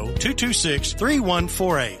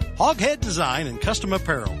 580-226-3148. Hoghead Design and Custom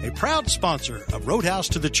Apparel, a proud sponsor of Roadhouse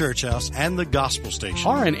to the Church House and the Gospel Station.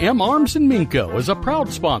 R&M Arms in Minco is a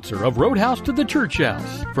proud sponsor of Roadhouse to the Church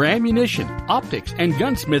House. For ammunition, optics, and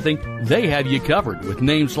gunsmithing, they have you covered with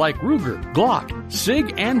names like Ruger, Glock,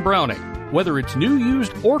 SIG, and Browning. Whether it's new,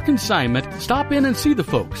 used, or consignment, stop in and see the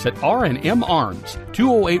folks at R&M Arms,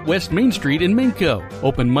 208 West Main Street in Minco.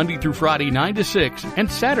 Open Monday through Friday 9 to 6 and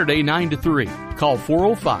Saturday 9 to 3. Call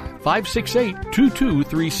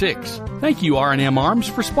 405-568-2236. Thank you, R&M Arms,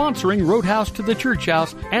 for sponsoring Roadhouse to the Church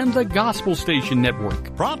House and the Gospel Station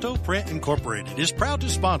Network. Pronto Print Incorporated is proud to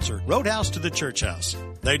sponsor Roadhouse to the Church House.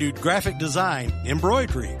 They do graphic design,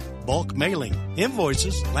 embroidery, bulk mailing,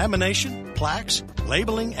 invoices, lamination, plaques,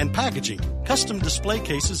 labeling, and packaging, custom display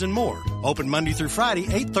cases, and more. Open Monday through Friday,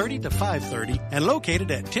 8:30 to 5:30, and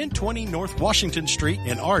located at 1020 North Washington Street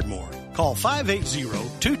in Ardmore. Call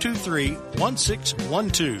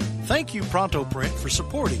 580-223-1612. Thank you, Pronto Print, for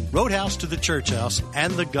supporting Roadhouse to the Church House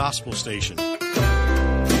and the Gospel Station.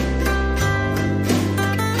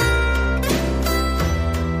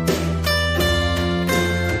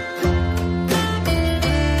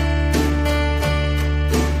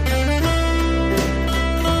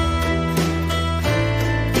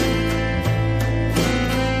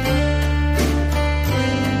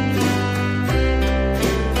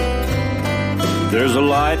 There's a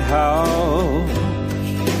lighthouse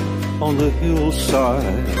on the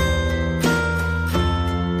hillside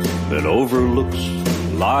that overlooks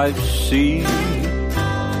life's sea.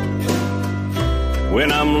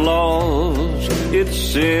 When I'm lost, it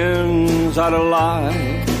sends out a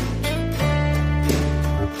light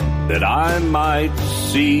that I might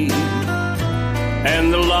see.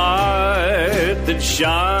 And the light that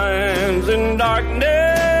shines in darkness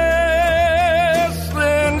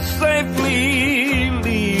then safely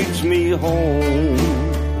leads me home.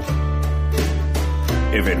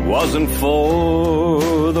 If it wasn't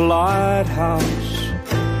for the lighthouse,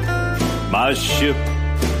 my ship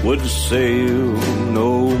would sail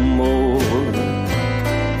no more.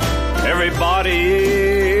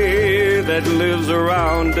 Everybody that lives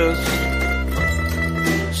around us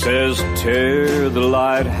says tear the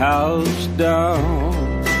lighthouse down.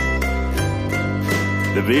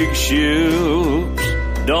 The big ships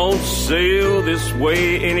don't sail this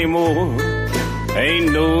way anymore.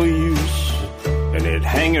 Ain't no use in it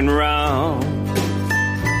hanging round.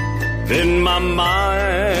 Then my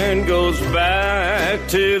mind goes back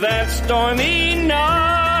to that stormy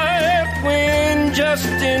night when just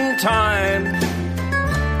in time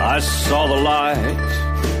I saw the light.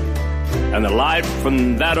 And the light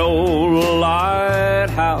from that old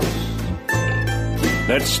lighthouse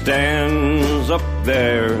that stands up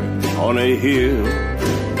there on a hill.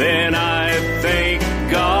 Then I thank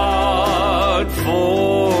God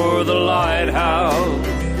for the lighthouse.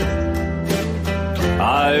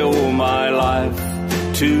 I owe my life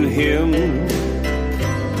to Him.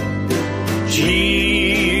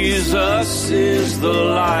 Jesus is the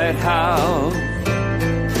lighthouse,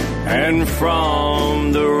 and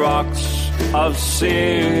from the rocks of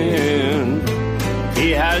sin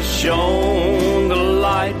He has shown the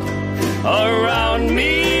light around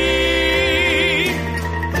me,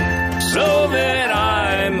 so that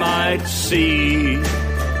I might see.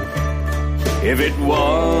 If it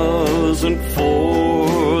wasn't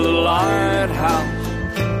for the lighthouse,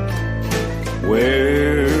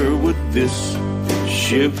 where would this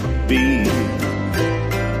ship be?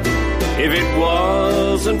 If it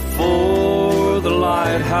wasn't for the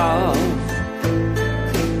lighthouse,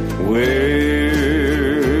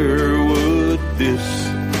 where would this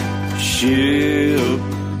ship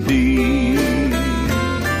be?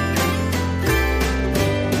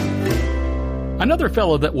 Another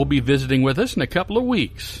fellow that will be visiting with us in a couple of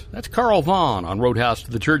weeks. That's Carl Vaughn on Roadhouse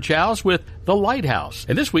to the Church House with The Lighthouse.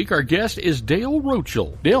 And this week our guest is Dale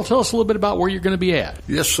Rochel. Dale, tell us a little bit about where you're going to be at.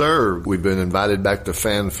 Yes, sir. We've been invited back to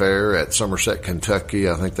Fanfare at Somerset, Kentucky.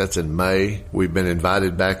 I think that's in May. We've been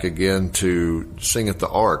invited back again to sing at the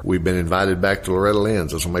Ark. We've been invited back to Loretta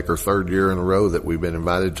Lynn's. This will make our third year in a row that we've been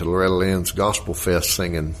invited to Loretta Lynn's Gospel Fest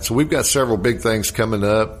singing. So we've got several big things coming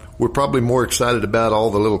up. We're probably more excited about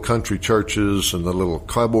all the little country churches and the little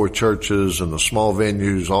cowboy churches and the small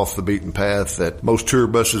venues off the beaten path that most tour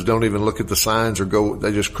buses don't even look at the signs or go,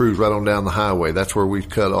 they just cruise right on down the highway. That's where we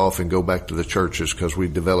cut off and go back to the churches because we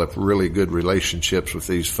developed really good relationships with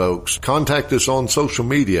these folks. Contact us on social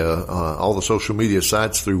media, all the social media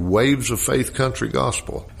sites through Waves of Faith Country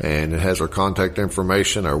Gospel. And it has our contact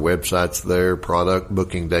information, our website's there, product,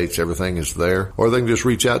 booking dates, everything is there. Or they can just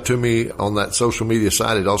reach out to me on that social media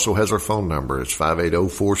site. It also has our phone number. It's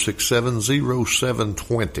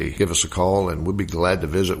 580-467-0720. Give us a call and we'll be glad to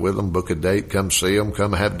visit with them, book a date, come see them,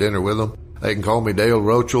 come have dinner with them. They can call me Dale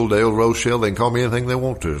Rochel, Dale Rochelle. They can call me anything they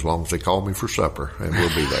want to as long as they call me for supper, and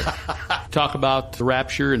we'll be there. Talk about the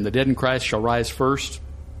rapture and the dead in Christ shall rise first,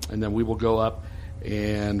 and then we will go up.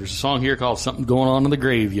 And there's a song here called Something Going On in the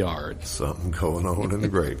Graveyard. Something going on in the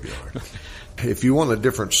graveyard. If you want a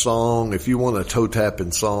different song, if you want a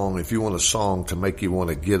toe-tapping song, if you want a song to make you want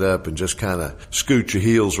to get up and just kind of scoot your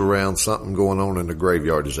heels around, Something Going On in the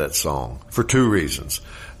Graveyard is that song. For two reasons.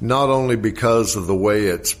 Not only because of the way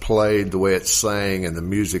it's played, the way it's sang, and the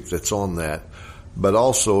music that's on that, But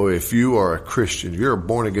also, if you are a Christian, you're a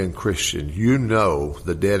born-again Christian, you know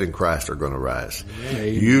the dead in Christ are going to rise.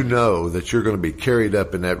 Amen. You know that you're going to be carried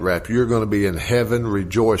up in that rapture. You're going to be in heaven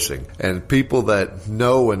rejoicing. And people that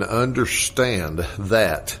know and understand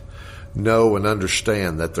that, know and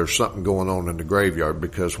understand that there's something going on in the graveyard,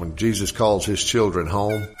 because when Jesus calls his children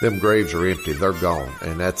home, them graves are empty. They're gone.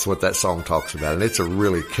 And that's what that song talks about. And it's a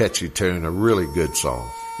really catchy tune, a really good song.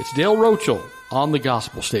 It's Dale Rochel on the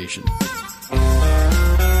Gospel Station.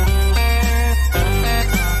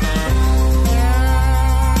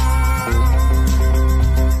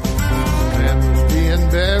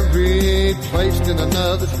 Buried, placed in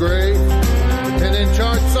another's grave. The pen and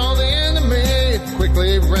chart saw the enemy, it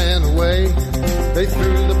quickly ran away. They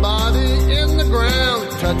threw the body in the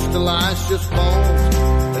ground, touched Elisha's bones.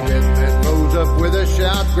 The dead man rose up with a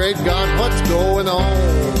shout, great God, what's going on?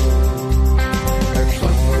 There's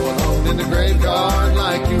something going on in the graveyard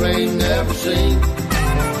like you ain't never seen.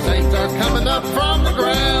 Saints are coming up from the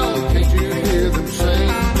ground, can't you hear them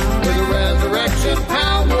sing? With a resurrection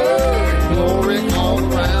power, glory all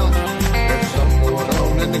around. There's something going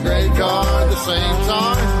on in the graveyard, the saints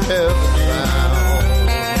are heaven bound.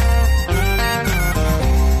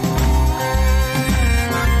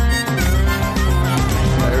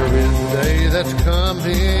 There is a day that's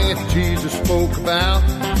coming, Jesus spoke about,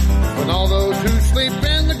 when all those who sleep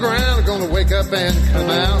in the ground are going to wake up and come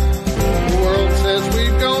out. The world says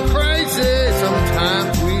we've gone crazy,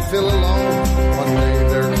 sometimes we feel alone. One day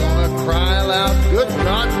they're gonna cry aloud, good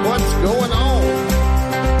God, what's going on?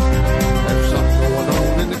 There's something going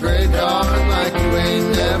on in the graveyard like you ain't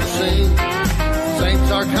never seen. Saints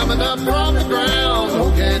are coming up from the ground,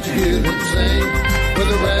 oh can't you hear them sing? With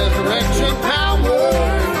a resurrection power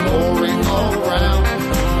and glory all around.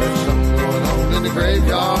 There's something going on in the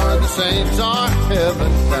graveyard, the saints are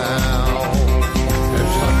heaven bound.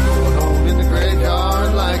 There's something going on in the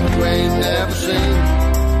graveyard like you ain't never seen.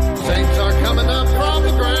 Saints are coming up from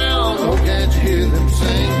the ground, oh can't you hear them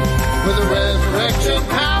sing? With a resurrection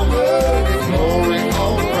power and glory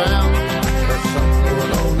all around. There's something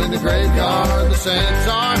going on in the graveyard, the saints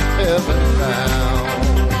are heaven bound.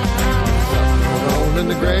 There's something going on in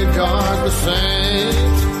the graveyard, the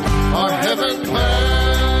saints are heaven bound.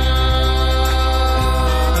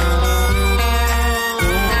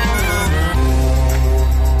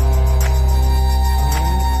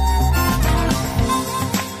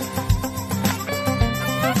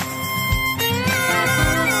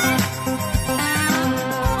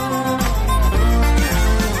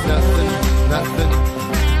 Nothing,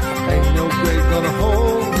 ain't no grave gonna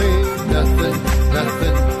hold me. Nothing,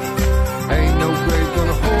 ain't no grave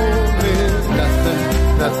gonna hold me. Nothing,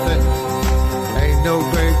 ain't no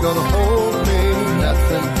grave gonna hold me.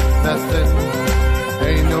 Nothing,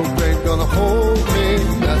 ain't no grave gonna hold me.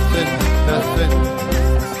 Nothing,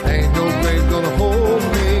 ain't no grave gonna hold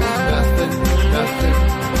me. Nothing,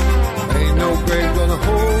 ain't no grave gonna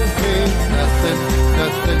hold me.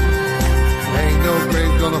 Nothing, ain't no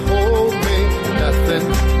grave gonna hold me.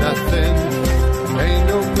 Nothing, ain't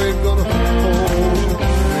no grave gonna hold me.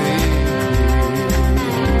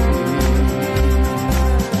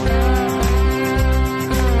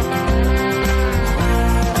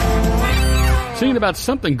 Singing about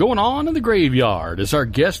something going on in the graveyard is our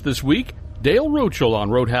guest this week, Dale Rochel on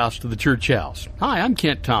Roadhouse to the Church House. Hi, I'm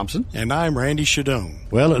Kent Thompson. And I'm Randy Shadoan.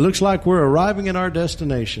 Well, it looks like we're arriving at our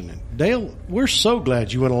destination. And Dale, we're so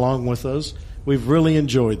glad you went along with us. We've really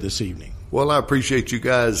enjoyed this evening. Well, I appreciate you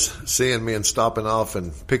guys seeing me and stopping off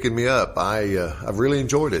and picking me up. I've really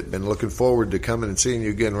enjoyed it. Been looking forward to coming and seeing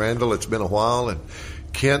you again, Randall. It's been a while. And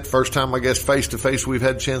Kent, first time, I guess, face-to-face we've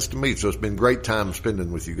had a chance to meet, so it's been great time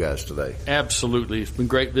spending with you guys today. Absolutely. It's been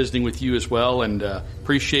great visiting with you as well, and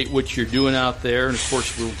appreciate what you're doing out there. And, of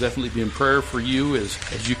course, we'll definitely be in prayer for you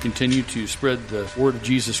as you continue to spread the word of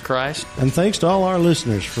Jesus Christ. And thanks to all our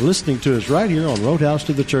listeners for listening to us right here on Roadhouse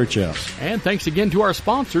to the Church House. And thanks again to our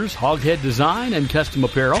sponsors, Hoghead Design and Custom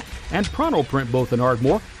Apparel, and Pronto Print, both in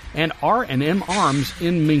Ardmore, and R&M Arms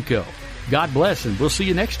in Minco. God bless, and we'll see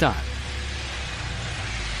you next time.